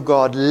Lord your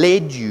God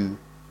led you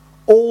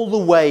all the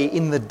way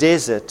in the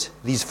desert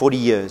these 40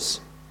 years,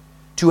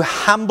 to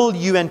humble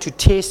you and to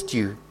test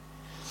you,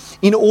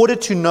 in order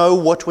to know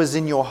what was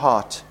in your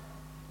heart,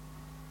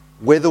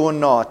 whether or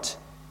not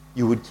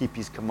you would keep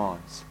his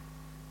commands.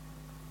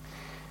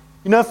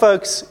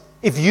 Folks,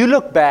 if you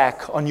look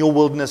back on your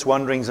wilderness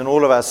wanderings, and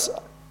all of us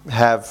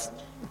have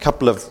a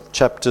couple of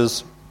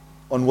chapters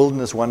on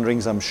wilderness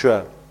wanderings, I'm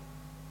sure.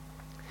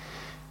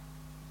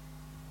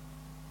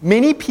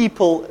 Many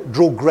people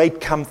draw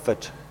great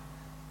comfort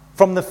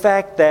from the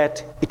fact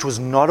that it was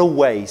not a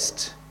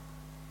waste.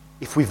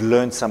 if we've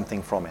learned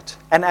something from it.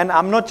 And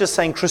I'm not just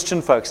saying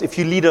Christian folks. If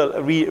you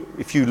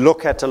if you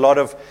look at a lot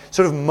of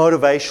sort of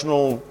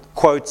motivational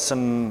quotes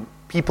and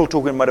people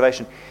talking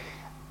motivation,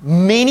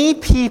 many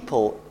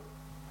people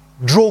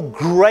draw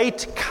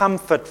great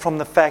comfort from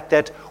the fact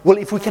that, well,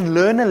 if we can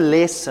learn a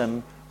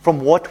lesson from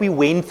what we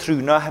went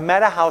through, no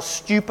matter how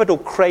stupid or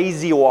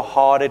crazy or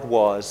hard it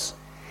was,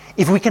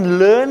 if we can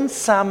learn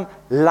some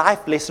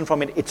life lesson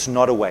from it, it's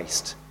not a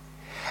waste.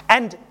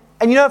 And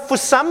for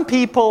some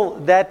people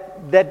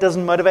that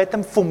doesn't motivate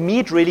them. For me,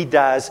 it really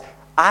does.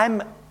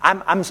 I'm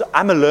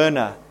a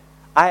learner.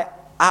 I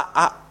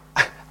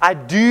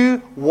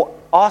do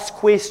ask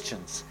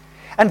questions.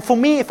 And for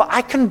me, if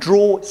I can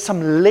draw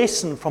some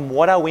lesson from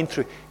what I went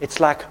through, it's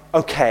like,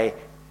 okay,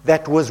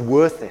 that was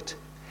worth it.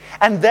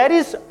 And that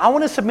is, I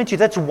want to submit to you,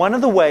 that's one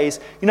of the ways,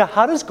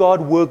 how does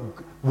God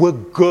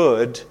work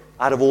good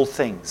out of all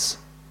things?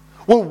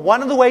 Well,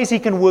 one of the ways He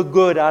can work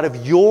good out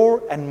of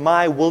your and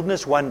my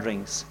wilderness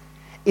wanderings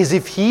is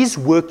if He's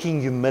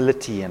working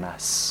humility in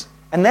us.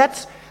 And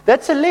that's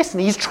a lesson.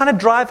 He's trying to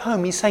drive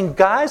home. He's saying,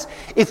 guys,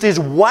 if there's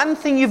one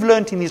thing you've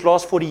learned in these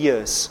last 40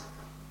 years,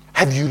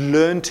 have you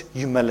learned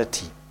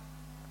humility?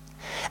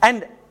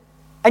 And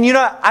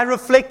I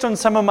reflect on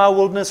some of my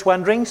wilderness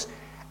wanderings,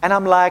 and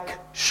I'm like,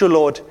 sure,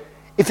 Lord,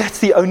 if that's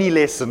the only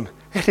lesson,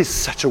 it is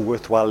such a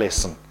worthwhile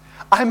lesson.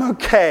 I'm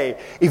okay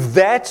if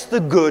that's the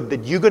good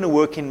that you're going to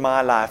work in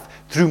my life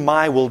through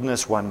my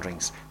wilderness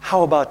wanderings.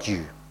 How about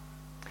you?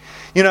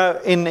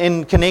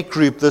 In Connect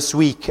Group this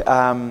week,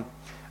 in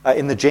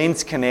the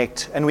Gents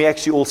Connect, and we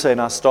actually also in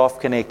our Staff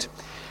Connect,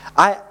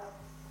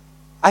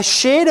 I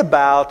shared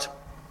about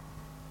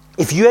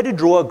if you had to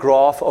draw a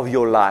graph of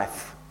your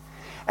life,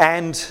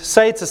 and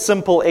say it's a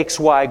simple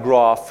XY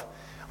graph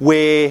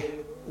where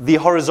the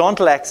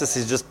horizontal axis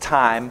is just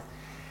time,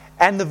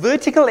 and the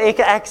vertical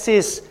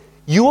axis,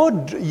 you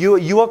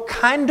are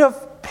kind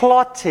of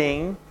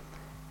plotting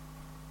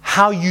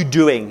how you're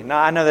doing.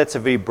 Now, I know that's a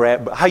very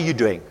broad, how you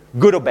doing?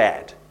 Good or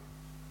bad?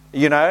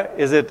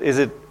 Is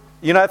it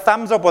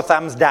thumbs up or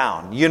thumbs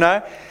down?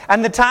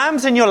 And the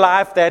times in your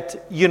life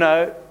that,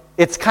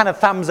 it's kind of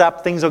thumbs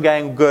up, things are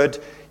going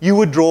good, you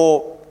would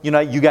draw,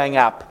 you going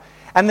up.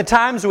 And the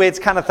times where it's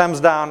kind of thumbs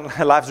down,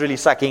 life's really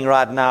sucking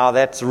right now,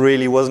 that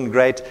really wasn't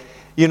great.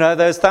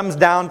 Those thumbs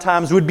down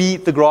times would be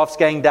the graphs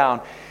going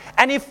down.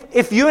 And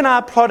if you and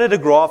I plotted a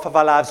graph of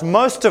our lives,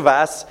 most of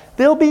us,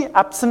 there'll be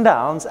ups and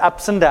downs.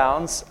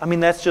 I mean,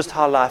 that's just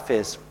how life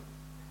is.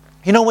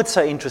 What's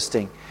so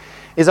interesting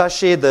is I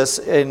shared this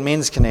in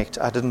Men's Connect.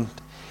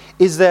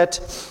 Is that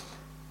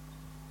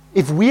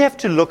if we have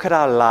to look at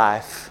our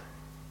life,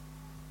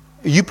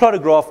 you plot a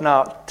graph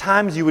now,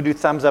 times you would do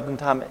thumbs up and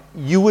time,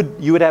 you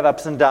would have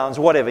ups and downs,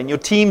 whatever. In your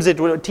teens it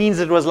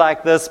was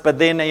like this, but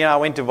then, I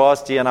went to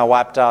varsity and I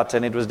wiped out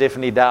and it was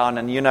definitely down,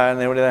 and,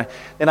 and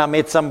then I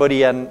met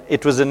somebody and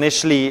it was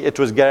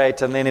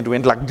great, and then it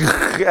went like,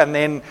 and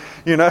then,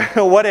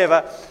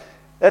 whatever.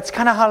 That's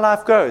kind of how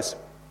life goes.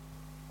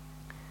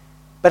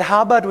 But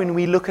how about when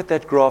we look at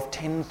that graph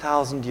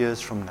 10,000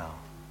 years from now,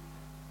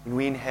 when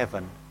we're in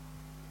heaven,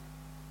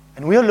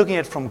 and we are looking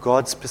at it from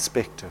God's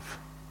perspective?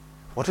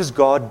 What is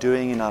God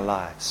doing in our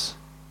lives?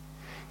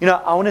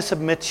 I want to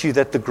submit to you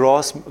that the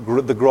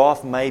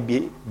graph may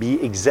be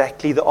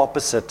exactly the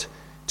opposite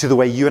to the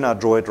way you and I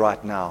draw it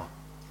right now.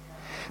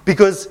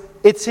 Because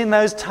it's in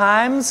those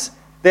times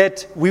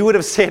that we would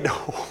have said,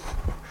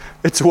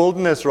 it's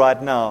wilderness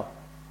right now,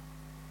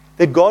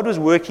 that God was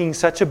working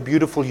such a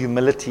beautiful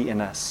humility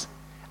in us.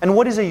 And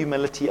what is a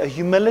humility? A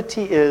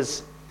humility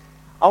is,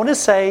 I want to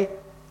say,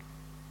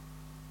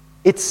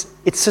 it's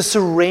a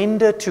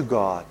surrender to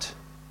God.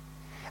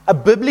 A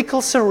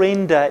biblical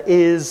surrender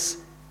is,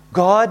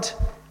 God,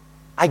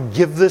 I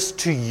give this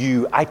to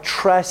you. I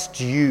trust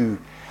you.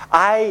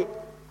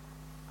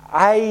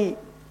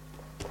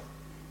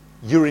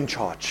 You're in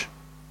charge.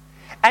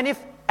 And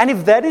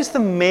if that is the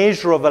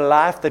measure of a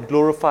life that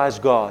glorifies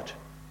God,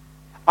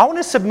 I want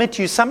to submit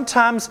to you,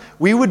 sometimes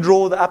we would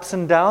draw the ups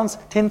and downs.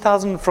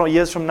 10,000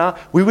 years from now,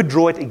 we would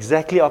draw it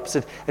exactly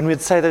opposite. And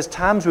we'd say those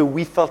times where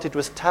we felt it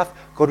was tough,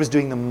 God was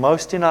doing the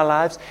most in our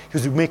lives. He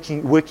was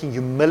working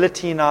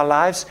humility in our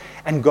lives.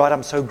 And God,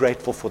 I'm so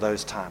grateful for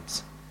those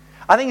times.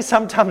 I think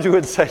sometimes we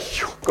would say,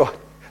 God,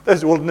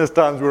 those wilderness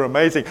times were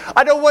amazing.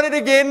 I don't want it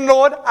again,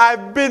 Lord.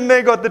 I've been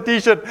there, got the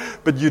t-shirt.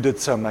 But you did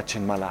so much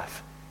in my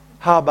life.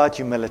 How about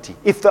humility?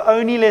 If the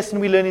only lesson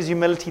we learn is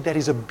humility, that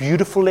is a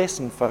beautiful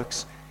lesson,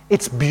 folks.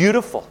 It's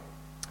beautiful.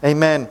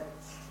 Amen.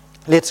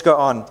 Let's go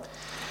on.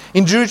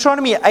 In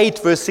Deuteronomy 8,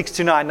 verse 6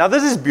 to 9. Now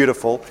this is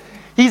beautiful.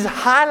 He's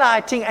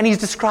highlighting and he's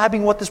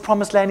describing what this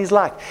promised land is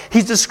like.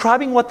 He's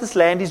describing what this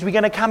land is we're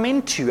going to come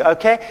into,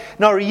 okay?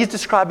 Now he's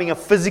describing a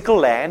physical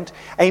land.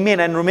 Amen.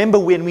 And remember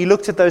when we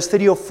looked at those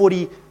 30 or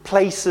 40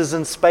 places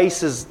and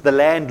spaces the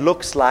land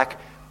looks like,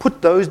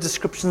 put those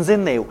descriptions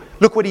in there.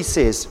 Look what he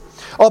says.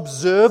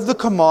 Observe the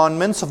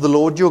commandments of the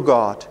Lord your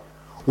God,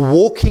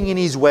 walking in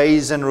his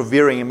ways and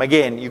revering him.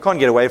 Again, you can't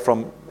get away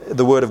from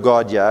the word of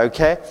God here,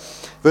 okay?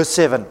 Verse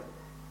 7.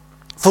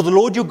 For the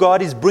Lord your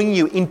God is bringing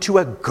you into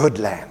a good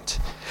land,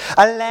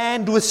 A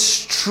land with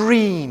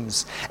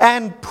streams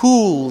and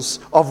pools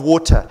of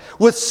water,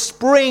 with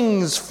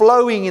springs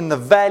flowing in the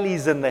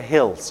valleys and the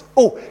hills.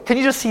 Oh, can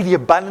you just see the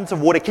abundance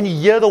of water? Can you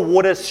hear the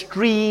water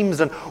streams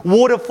and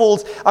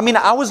waterfalls? I mean,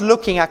 I was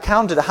looking, I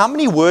counted. How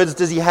many words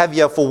does he have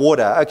here for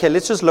water? Okay,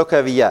 let's just look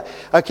over here.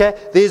 Okay,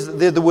 there's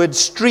the word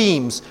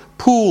streams,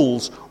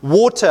 pools,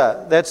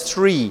 water, that's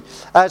 3.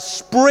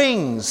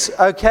 Springs,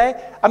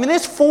 okay? I mean,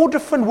 there's 4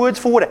 different words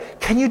for water.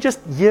 Can you just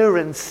hear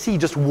and see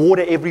just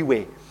water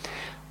everywhere?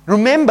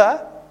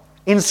 Remember,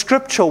 in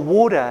Scripture,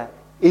 water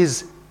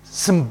is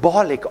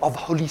symbolic of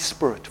Holy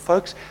Spirit.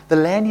 Folks, the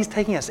land he's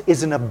taking us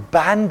is an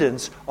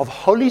abundance of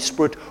Holy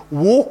Spirit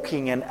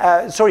walking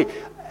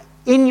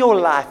in your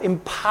life,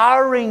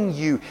 empowering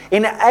you,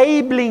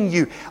 enabling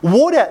you.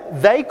 Water,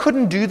 they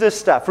couldn't do this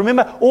stuff.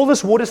 Remember, all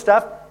this water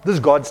stuff, this is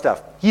God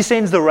stuff. He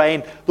sends the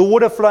rain, the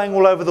water flowing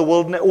all over the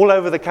wilderness, all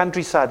over the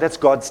countryside. That's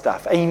God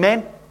stuff.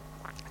 Amen?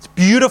 It's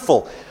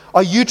beautiful.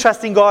 Are you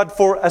trusting God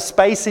for a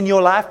space in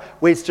your life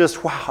where it's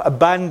just, wow,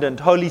 abundant,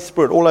 Holy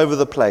Spirit all over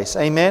the place?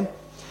 Amen?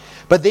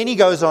 But then he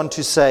goes on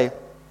to say,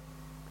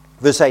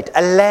 verse 8,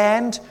 a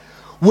land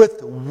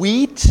with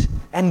wheat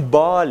and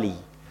barley,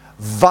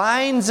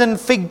 vines and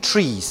fig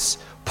trees,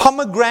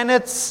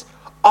 pomegranates,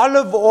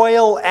 olive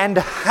oil and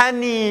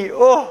honey.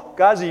 Oh,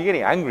 guys, are you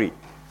getting hungry?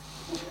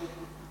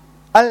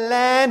 A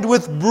land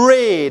with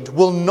bread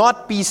will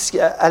not be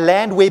a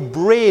land where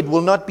bread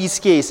will not be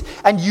scarce,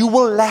 and you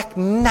will lack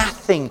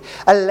nothing.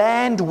 A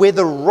land where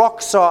the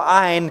rocks are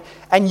iron,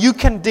 and you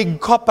can dig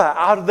copper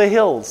out of the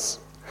hills.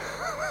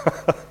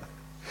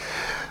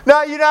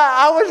 Now,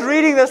 I was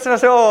reading this and I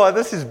said, oh,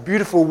 this is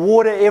beautiful.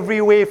 Water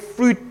everywhere,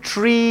 fruit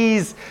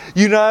trees,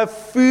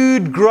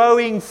 food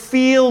growing,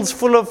 fields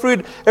full of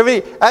fruit,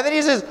 everything. And then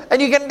he says,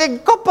 and you can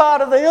dig copper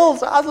out of the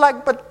hills. I was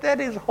like, but that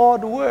is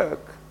hard work.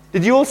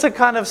 Did you also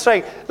kind of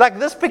say, like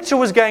this picture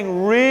was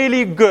going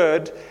really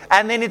good,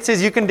 and then it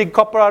says you can dig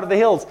copper out of the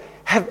hills.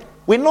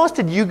 When last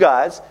did you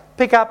guys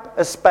pick up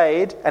a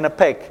spade and a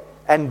pick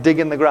and dig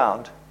in the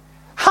ground?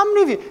 How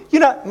many of you,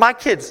 my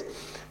kids,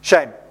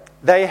 Shane,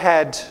 they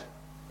had,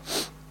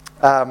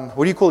 what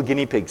do you call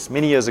guinea pigs?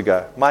 Many years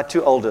ago. My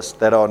 2 oldest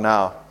that are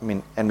now,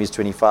 Andy's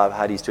 25,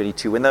 Heidi's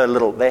 22. When they were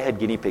little, they had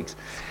guinea pigs.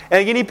 And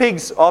the guinea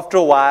pigs, after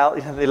a while,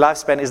 their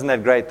lifespan isn't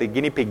that great. The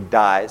guinea pig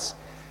dies.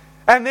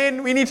 And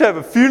then we need to have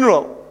a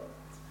funeral.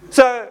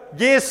 So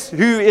guess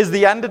who is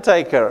the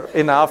undertaker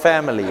in our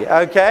family,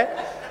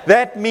 okay?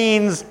 That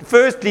means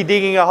firstly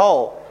digging a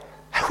hole.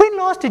 When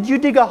last did you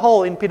dig a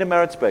hole in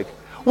Pietermaritzburg?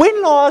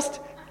 When last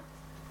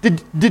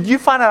did you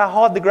find out how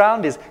hard the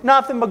ground is? Now,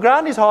 if the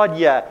ground is hard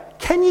here,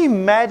 can you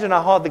imagine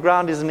how hard the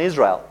ground is in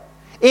Israel?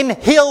 In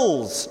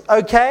hills,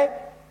 okay?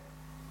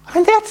 I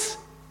mean,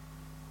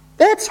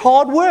 that's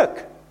hard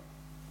work.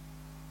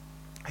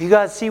 You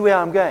guys see where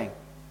I'm going?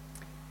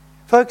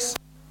 Folks,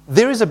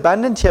 there is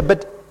abundance here,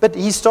 but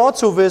he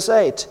starts with verse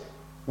 8,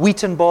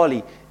 wheat and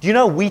barley. Do you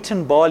know wheat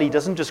and barley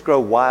doesn't just grow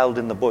wild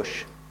in the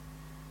bush?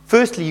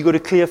 Firstly, you've got to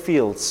clear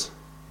fields.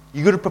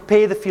 You've got to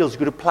prepare the fields. You've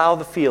got to plow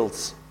the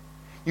fields.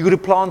 You've got to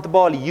plant the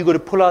barley. You've got to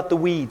pull out the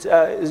weeds,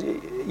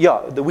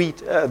 the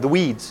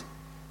weeds,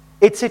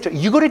 etc.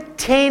 You've got to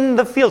tend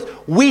the fields.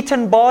 Wheat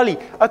and barley.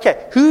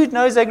 Okay, who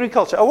knows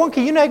agriculture? Oh,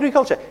 Wonky, you know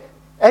agriculture.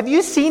 Have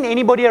you seen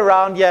anybody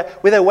around here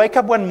where they wake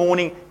up one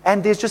morning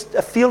and there's just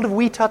a field of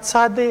wheat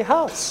outside their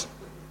house?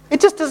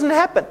 It just doesn't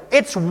happen.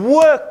 It's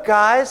work,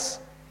 guys.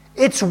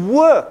 It's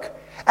work.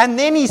 And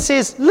then he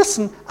says,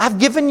 listen, I've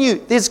given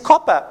you, there's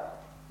copper,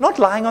 not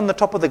lying on the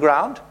top of the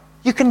ground.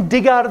 You can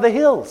dig out of the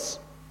hills.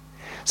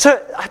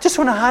 So I just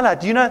want to highlight,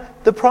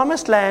 the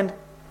promised land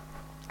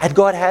that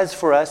God has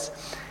for us,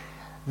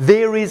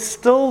 there is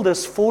still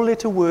this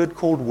 4-letter word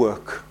called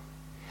work.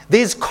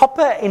 There's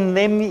copper in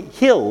them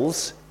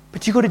hills,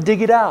 but you've got to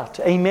dig it out.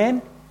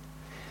 Amen?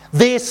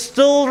 It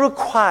still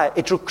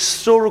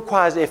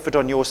requires effort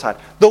on your side.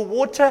 The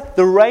water,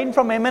 the rain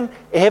from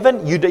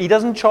heaven, he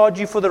doesn't charge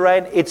you for the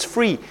rain. It's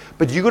free.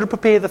 But you've got to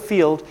prepare the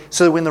field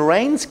so that when the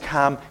rains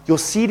come, your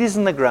seed is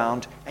in the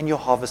ground and your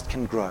harvest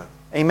can grow.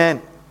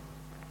 Amen?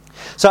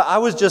 So I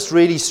was just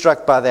really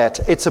struck by that.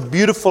 It's a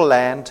beautiful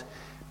land,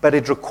 but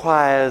it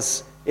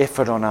requires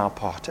effort on our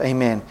part.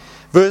 Amen.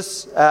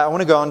 I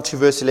want to go on to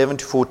verse 11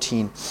 to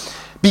 14.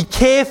 Be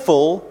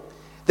careful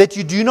that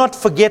you do not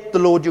forget the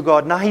Lord your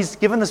God. Now he's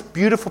given this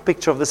beautiful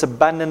picture of this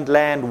abundant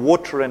land,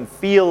 water and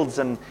fields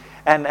and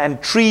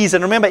trees.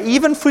 And remember,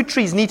 even fruit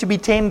trees need to be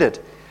tended.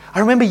 I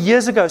remember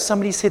years ago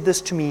somebody said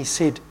this to me. He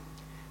said,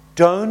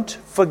 don't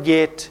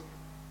forget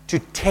to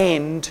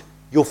tend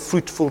your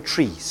fruitful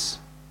trees.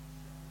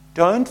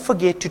 Don't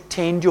forget to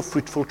tend your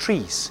fruitful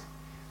trees.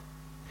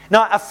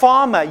 Now, a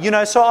farmer,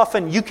 so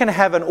often you can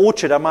have an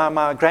orchard.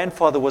 My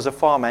grandfather was a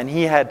farmer, and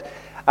he had,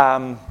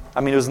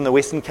 it was in the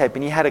Western Cape,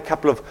 and he had a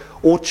couple of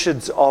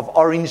orchards of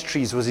orange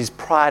trees, was his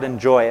pride and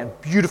joy, and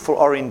beautiful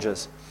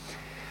oranges.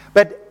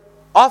 But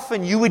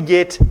often you would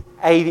get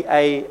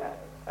a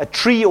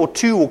tree or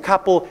two or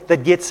couple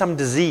that get some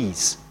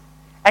disease.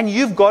 And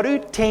you've got to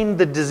tend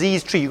the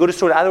diseased tree. You've got to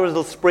sort it, otherwise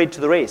it'll spread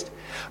to the rest.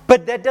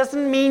 But that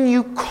doesn't mean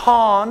you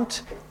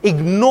can't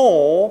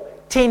ignore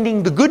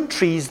tending the good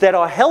trees that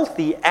are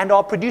healthy and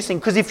are producing.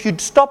 Because if you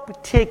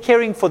stop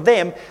caring for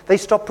them, they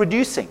stop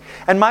producing.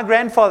 And my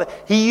grandfather,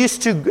 he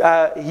used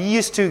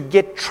to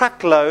get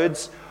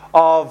truckloads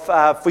of,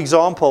 for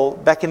example,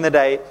 back in the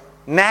day,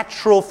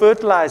 natural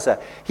fertilizer.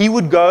 He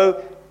would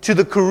go to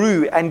the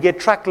Karoo and get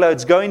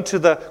truckloads, go into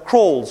the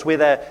kraals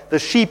where the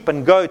sheep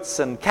and goats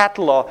and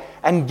cattle are,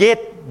 and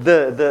get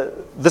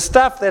the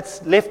stuff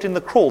that's left in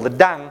the kraal, the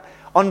dung,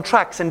 on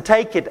trucks and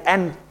take it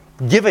and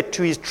give it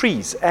to his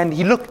trees. And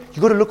you've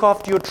got to look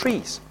after your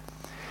trees.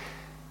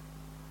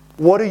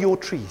 What are your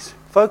trees?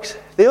 Folks,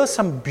 there are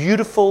some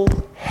beautiful,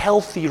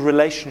 healthy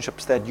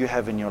relationships that you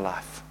have in your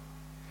life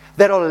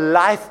that are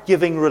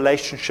life-giving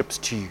relationships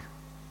to you.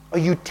 Are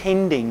you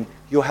tending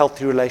your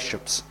healthy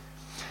relationships?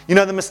 You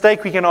know, the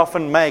mistake we can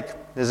often make,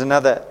 there's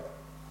another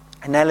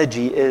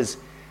analogy, is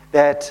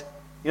that,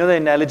 you know the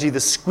analogy, the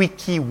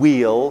squeaky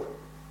wheel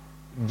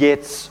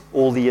gets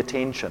all the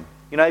attention.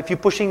 You know, if you're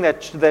pushing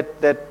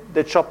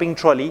that shopping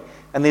trolley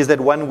and there's that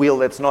one wheel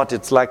that's not,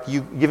 it's like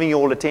you giving you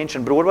all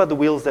attention. But what about the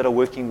wheels that are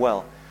working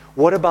well?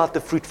 What about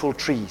the fruitful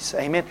trees?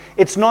 Amen?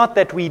 It's not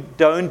that we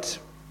don't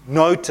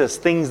notice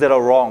things that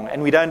are wrong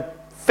and we don't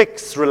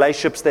fix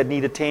relationships that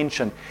need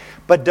attention.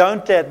 But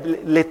don't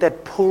let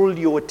that pull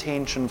your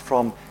attention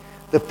from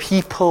the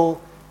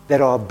people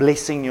that are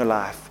blessing your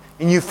life.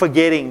 And you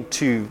forgetting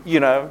to,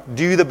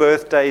 do the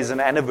birthdays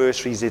and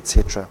anniversaries,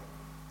 etc.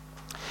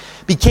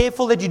 Be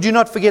careful that you do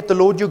not forget the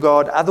Lord your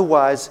God.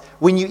 Otherwise,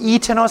 when you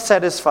eat and are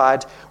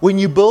satisfied, when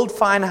you build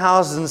fine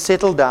houses and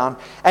settle down,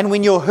 and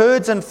when your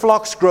herds and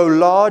flocks grow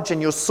large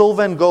and your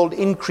silver and gold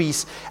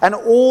increase, and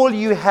all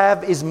you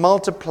have is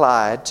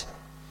multiplied,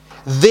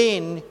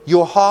 then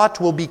your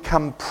heart will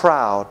become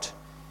proud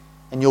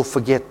and you'll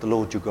forget the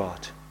Lord your God.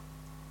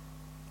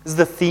 This is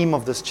the theme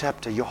of this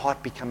chapter. Your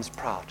heart becomes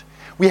proud.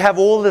 We have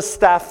all this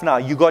stuff now.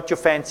 You got your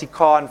fancy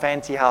car and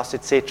fancy house,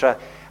 etc.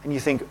 And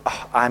you think,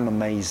 oh, I'm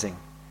amazing.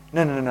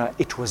 No.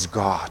 It was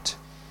God.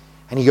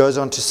 And he goes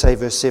on to say,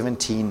 verse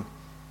 17,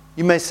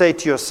 you may say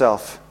to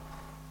yourself,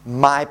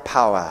 my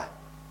power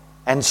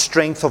and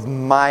strength of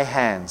my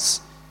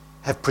hands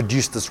have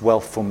produced this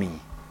wealth for me.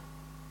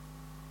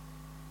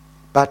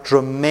 But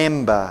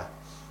remember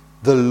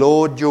the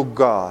Lord your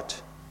God,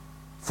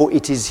 for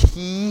it is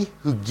He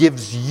who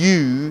gives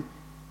you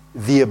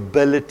the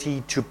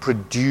ability to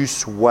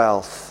produce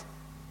wealth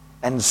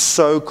and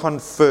so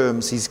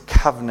confirms His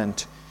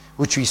covenant,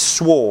 which He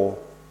swore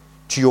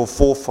to your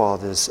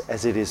forefathers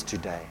as it is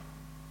today.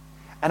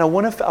 And I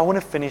want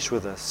to finish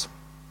with this.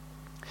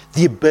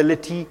 The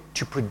ability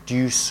to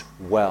produce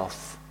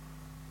wealth.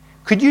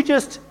 Could you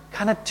just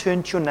kind of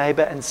turn to your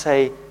neighbor and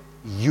say,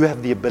 you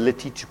have the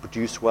ability to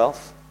produce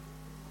wealth?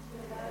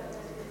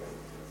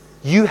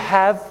 You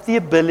have the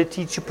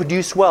ability to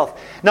produce wealth.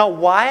 Now,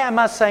 why am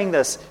I saying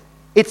this?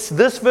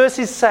 This verse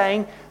is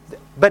saying,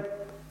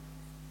 but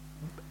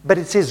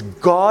it says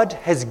God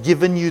has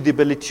given you the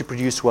ability to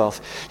produce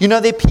wealth. You know,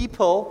 there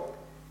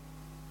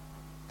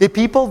are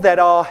people that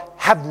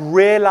have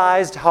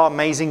realized how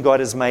amazing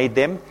God has made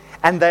them,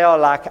 and they are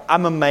like,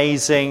 I'm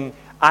amazing,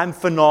 I'm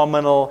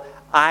phenomenal,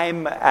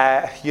 I'm,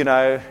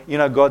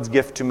 God's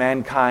gift to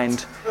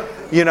mankind.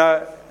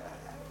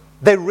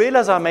 They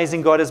realize how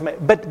amazing God has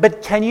made.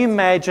 But can you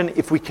imagine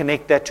if we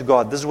connect that to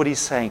God? This is what He's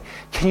saying.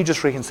 Can you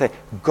just say,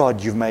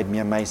 God, you've made me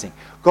amazing.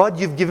 God,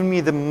 you've given me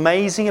the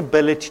amazing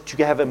ability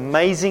to have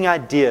amazing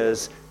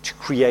ideas to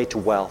create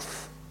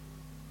wealth.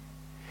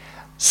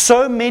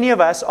 So many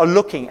of us are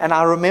looking, and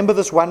I remember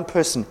this one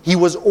person. He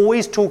was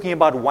always talking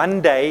about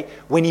one day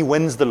when he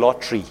wins the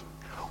lottery.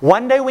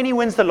 One day when he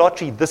wins the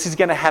lottery, this is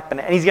going to happen.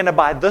 And he's going to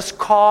buy this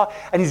car,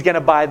 and he's going to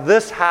buy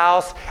this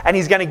house, and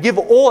he's going to give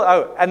all...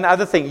 Oh, and the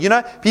other thing,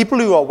 people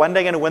who are one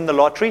day going to win the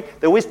lottery,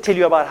 they always tell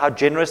you about how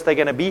generous they're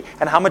going to be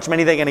and how much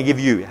money they're going to give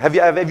you. Have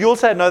you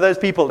also know those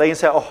people? They can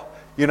say,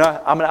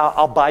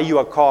 I'll buy you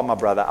a car, my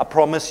brother. I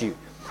promise you.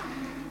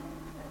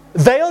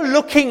 They are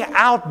looking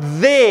out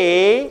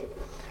there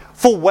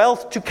for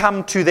wealth to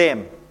come to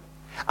them.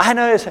 I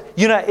know,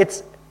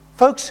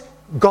 folks,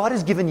 God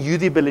has given you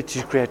the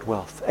ability to create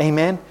wealth.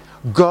 Amen?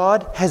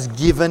 God has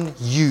given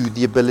you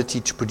the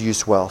ability to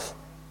produce wealth.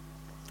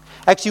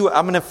 Actually,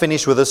 I'm going to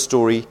finish with a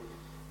story.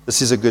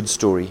 This is a good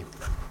story.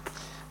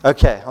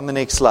 Okay, on the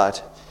next slide.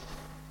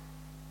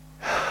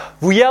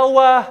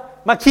 Vuyelwa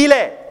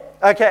Makile.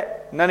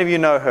 Okay, none of you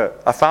know her.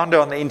 I found her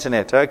on the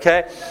internet,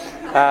 okay?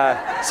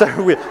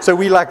 So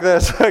we like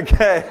this,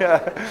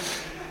 okay?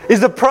 Is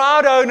the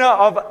proud owner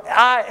of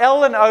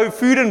L&O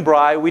Food and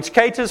Braai, which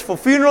caters for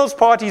funerals,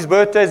 parties,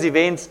 birthdays,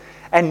 events,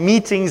 and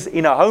meetings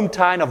in a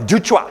hometown of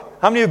Duchwa.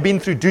 How many have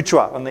been through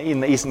Duchwa in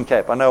the Eastern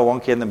Cape? I know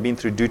Wonky and them been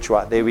through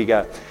Duchwa. There we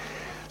go.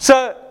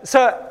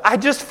 So I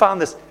just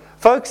found this.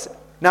 Folks,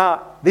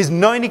 now, there's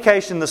no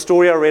indication in the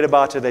story I read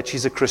about her that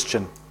she's a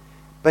Christian.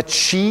 But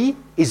she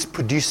is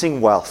producing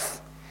wealth.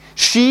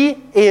 She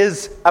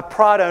is a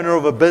proud owner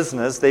of a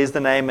business. There's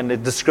the name and the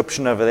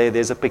description over there.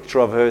 There's a picture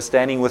of her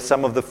standing with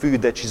some of the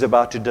food that she's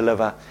about to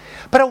deliver.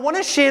 But I want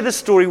to share this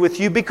story with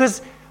you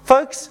because,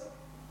 folks,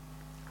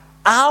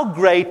 our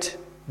great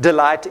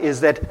delight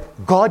is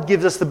that God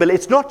gives us the ability.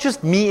 It's not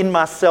just me in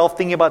myself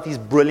thinking about these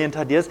brilliant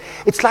ideas.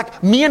 It's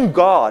like me and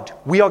God,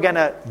 we are going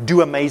to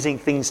do amazing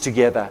things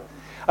together.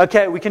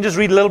 Okay, we can just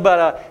read a little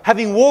bit.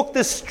 Having walked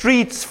the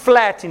streets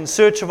flat in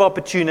search of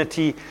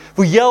opportunity,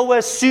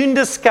 Vuyelwa soon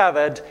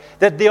discovered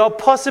that there are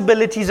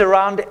possibilities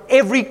around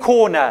every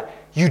corner.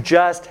 You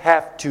just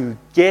have to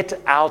get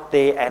out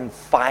there and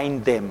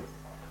find them.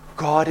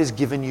 God has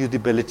given you the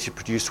ability to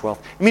produce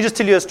wealth. Let me just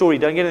tell you a story.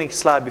 Don't get anything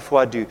slide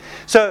before I do.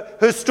 So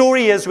her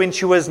story is when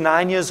she was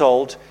 9 years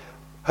old,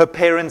 her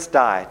parents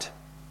died.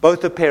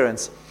 Both her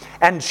parents.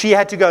 And she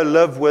had to go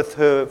live with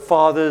her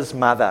father's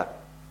mother.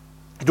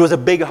 It was a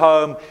big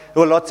home.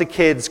 There were lots of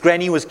kids.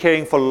 Granny was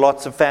caring for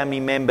lots of family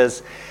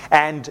members.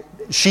 And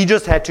she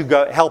just had to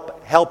go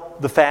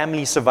help the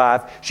family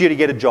survive. She had to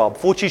get a job.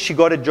 Fortunately, she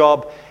got a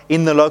job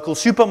in the local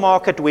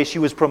supermarket where she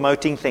was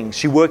promoting things.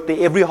 She worked there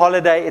every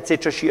holiday,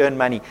 etc. She earned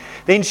money.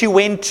 Then she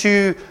went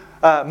to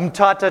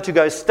Mthatha to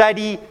go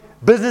study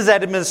business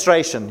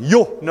administration. A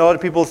lot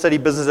of people study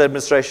business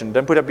administration.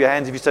 Don't put up your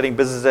hands if you're studying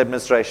business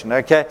administration,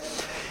 okay?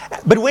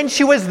 But when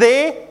she was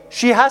there,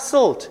 she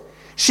hustled.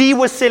 She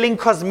was selling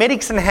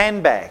cosmetics and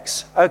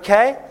handbags,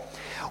 okay?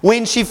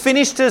 When she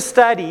finished her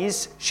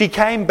studies, she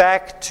came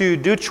back to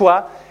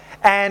Duchwa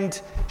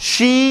and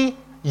she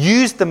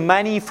used the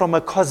money from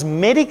a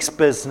cosmetics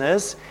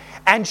business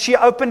and she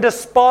opened a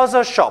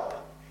spaza shop.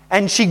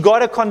 And she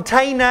got a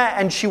container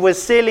and she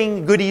was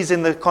selling goodies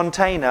in the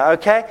container,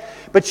 okay?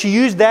 But she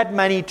used that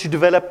money to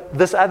develop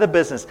this other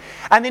business.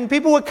 And then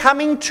people were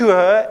coming to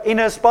her in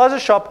her spaza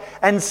shop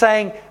and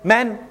saying,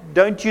 man,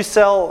 don't you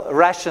sell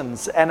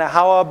rations? And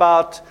how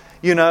about,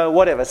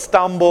 whatever,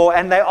 Stumble?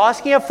 And they're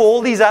asking her for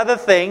all these other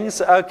things,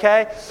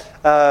 okay?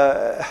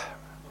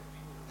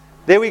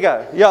 There we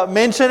go. Yeah,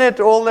 mention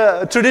it, all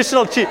the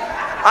traditional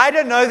I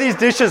don't know these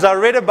dishes. I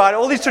read about it.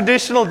 All these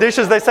traditional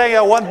dishes, they're saying,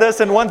 I want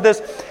this and want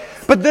this.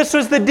 But this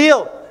was the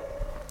deal.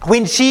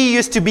 When she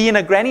used to be in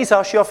her granny's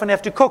house, she often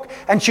had to cook.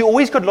 And she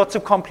always got lots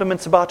of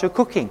compliments about her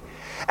cooking.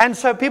 And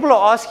so people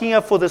are asking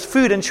her for this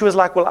food. And she was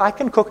like, well, I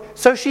can cook.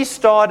 So she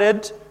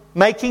started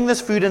making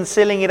this food and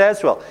selling it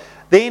as well.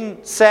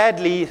 Then,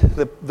 sadly,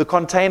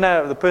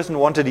 the person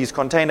wanted his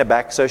container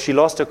back, so she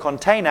lost her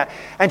container,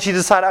 and she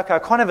decided, okay, I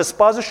can't have a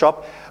spaza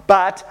shop,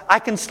 but I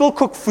can still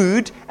cook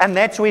food, and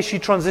that's where she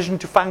transitioned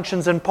to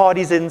functions and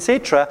parties,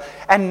 etc.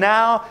 And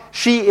now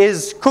she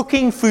is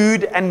cooking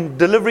food and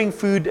delivering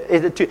food.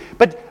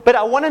 But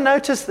I want to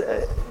notice,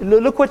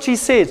 look what she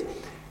says.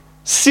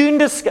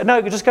 Just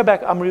go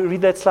back. I'm going to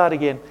read that slide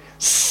again.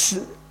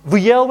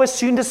 Vuyelwa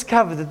soon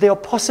discovered that there are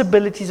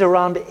possibilities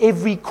around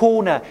every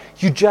corner.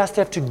 You just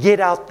have to get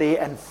out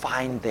there and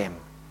find them.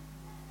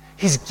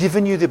 He's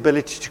given you the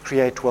ability to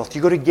create wealth.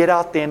 You've got to get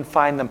out there and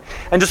find them.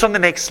 And just on the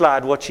next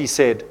slide, what she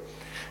said.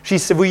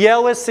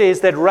 Vuyelwa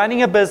says that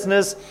running a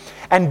business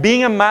and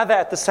being a mother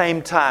at the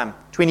same time,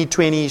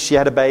 2020, she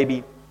had a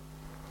baby,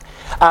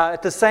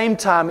 at the same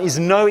time is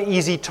no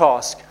easy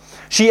task.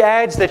 She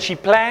adds that she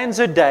plans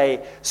her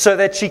day so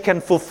that she can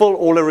fulfill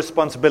all her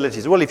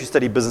responsibilities. Well, if you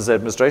study business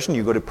administration,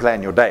 you've got to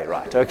plan your day,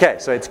 right? Okay,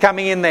 so it's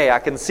coming in there. I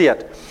can see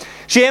it.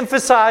 She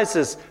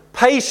emphasizes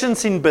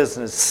patience in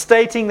business,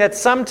 stating that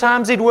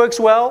sometimes it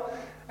works well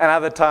and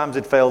other times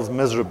it fails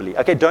miserably.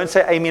 Okay, don't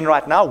say amen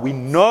right now. We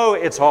know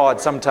it's hard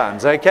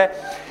sometimes, okay?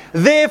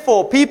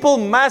 Therefore, people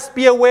must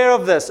be aware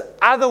of this.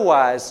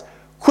 Otherwise,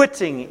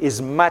 quitting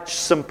is much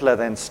simpler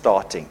than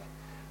starting.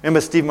 Remember,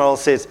 Steve Morrell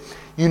says,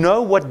 you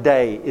know what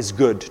day is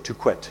good to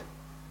quit?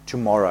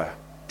 Tomorrow.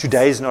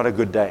 Today is not a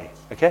good day.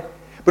 Okay?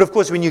 But of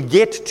course, when you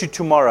get to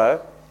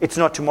tomorrow, it's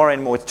not tomorrow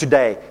anymore, it's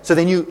today. So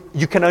then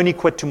you can only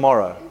quit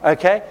tomorrow.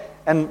 Okay?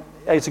 And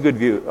it's a good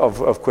view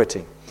of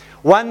quitting.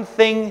 One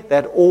thing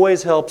that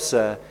always helps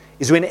her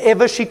is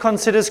whenever she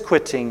considers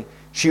quitting,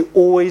 she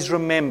always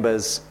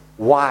remembers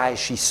why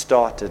she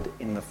started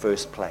in the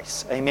first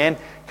place. Amen?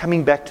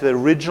 Coming back to the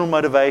original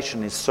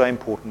motivation is so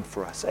important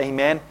for us.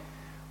 Amen?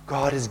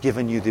 God has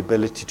given you the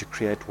ability to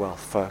create wealth,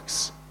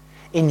 folks.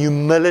 In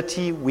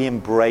humility, we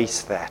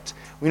embrace that.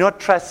 We're not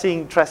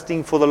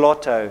trusting for the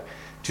lotto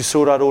to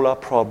sort out all our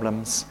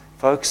problems.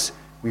 Folks,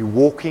 we're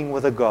walking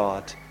with a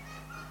God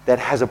that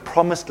has a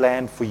promised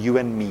land for you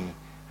and me.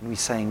 And we're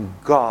saying,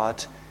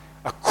 God,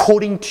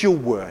 according to your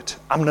word,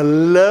 I'm going to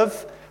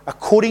live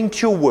according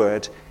to your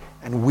word,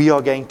 and we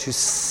are going to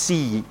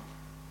see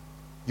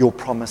your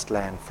promised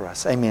land for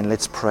us. Amen.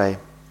 Let's pray.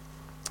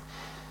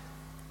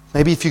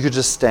 Maybe if you could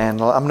just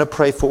stand. I'm going to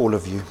pray for all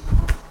of you.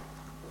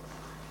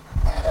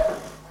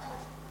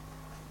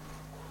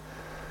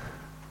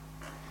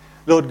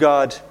 Lord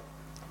God,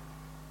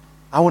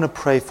 I want to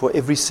pray for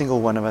every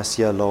single one of us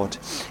here, Lord.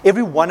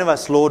 Every one of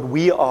us, Lord,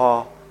 we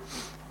have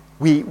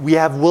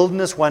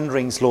wilderness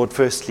wanderings, Lord,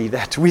 firstly,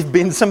 that we've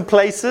been some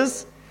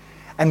places.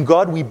 And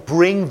God, we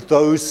bring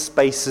those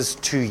spaces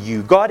to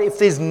you. God, if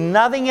there's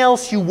nothing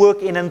else you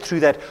work in and through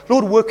that,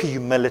 Lord, work a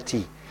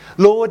humility.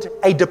 Lord,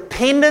 a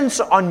dependence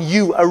on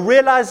you, a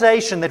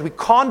realization that we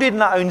can't do it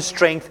in our own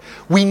strength.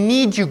 We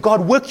need you.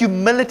 God, work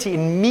humility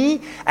in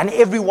me and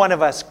every one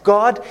of us,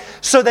 God,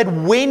 so that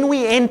when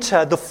we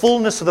enter the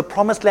fullness of the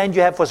promised land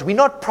you have for us, we're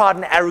not proud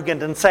and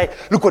arrogant and say,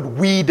 look what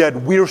we did.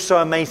 We're so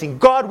amazing.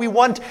 God, we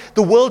want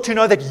the world to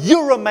know that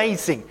you're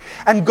amazing.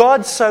 And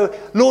God, so,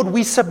 Lord,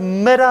 we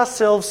submit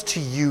ourselves to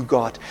you,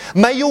 God.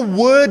 May your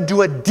word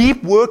do a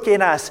deep work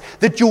in us,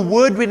 that your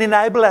word would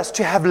enable us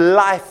to have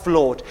life,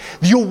 Lord.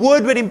 Your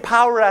word would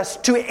empower us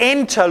to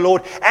enter,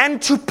 Lord,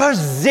 and to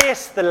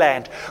possess the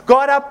land.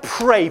 God, I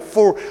pray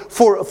for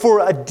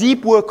a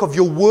deep work of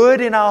your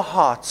word in our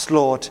hearts,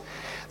 Lord,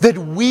 that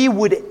we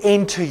would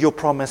enter your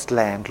promised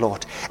land,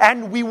 Lord,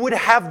 and we would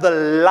have the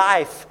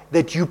life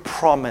that you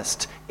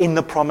promised in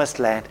the promised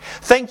land.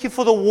 Thank you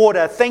for the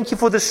water. Thank you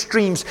for the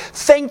streams.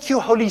 Thank you,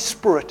 Holy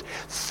Spirit.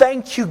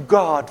 Thank you,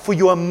 God, for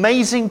your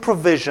amazing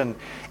provision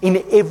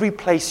in every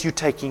place you're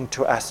taking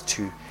to us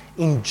to.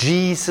 In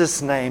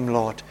Jesus' name,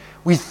 Lord,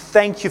 we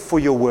thank you for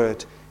your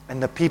word.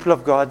 And the people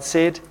of God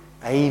said,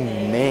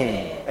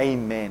 Amen.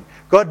 Amen.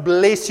 God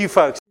bless you,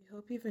 folks. We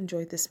hope you've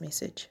enjoyed this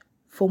message.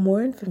 For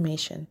more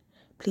information,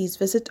 please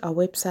visit our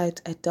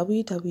website at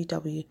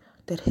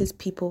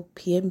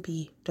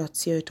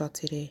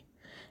www.hispeoplepmb.co.za.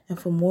 And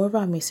for more of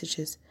our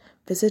messages,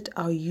 visit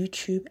our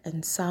YouTube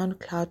and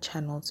SoundCloud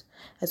channels,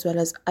 as well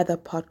as other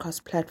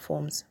podcast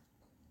platforms.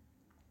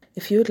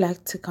 If you would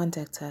like to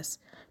contact us,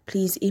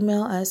 please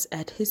email us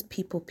at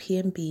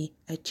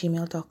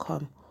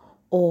hispeoplepmb@gmail.com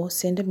or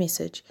send a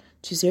message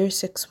to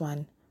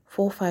 061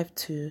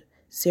 452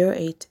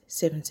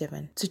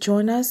 0877. To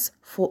join us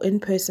for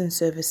in-person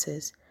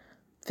services,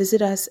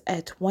 visit us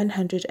at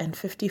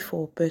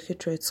 154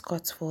 Burkett Road,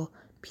 Scottsville,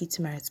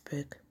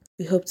 Pietermaritzburg.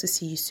 We hope to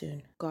see you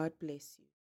soon. God bless you.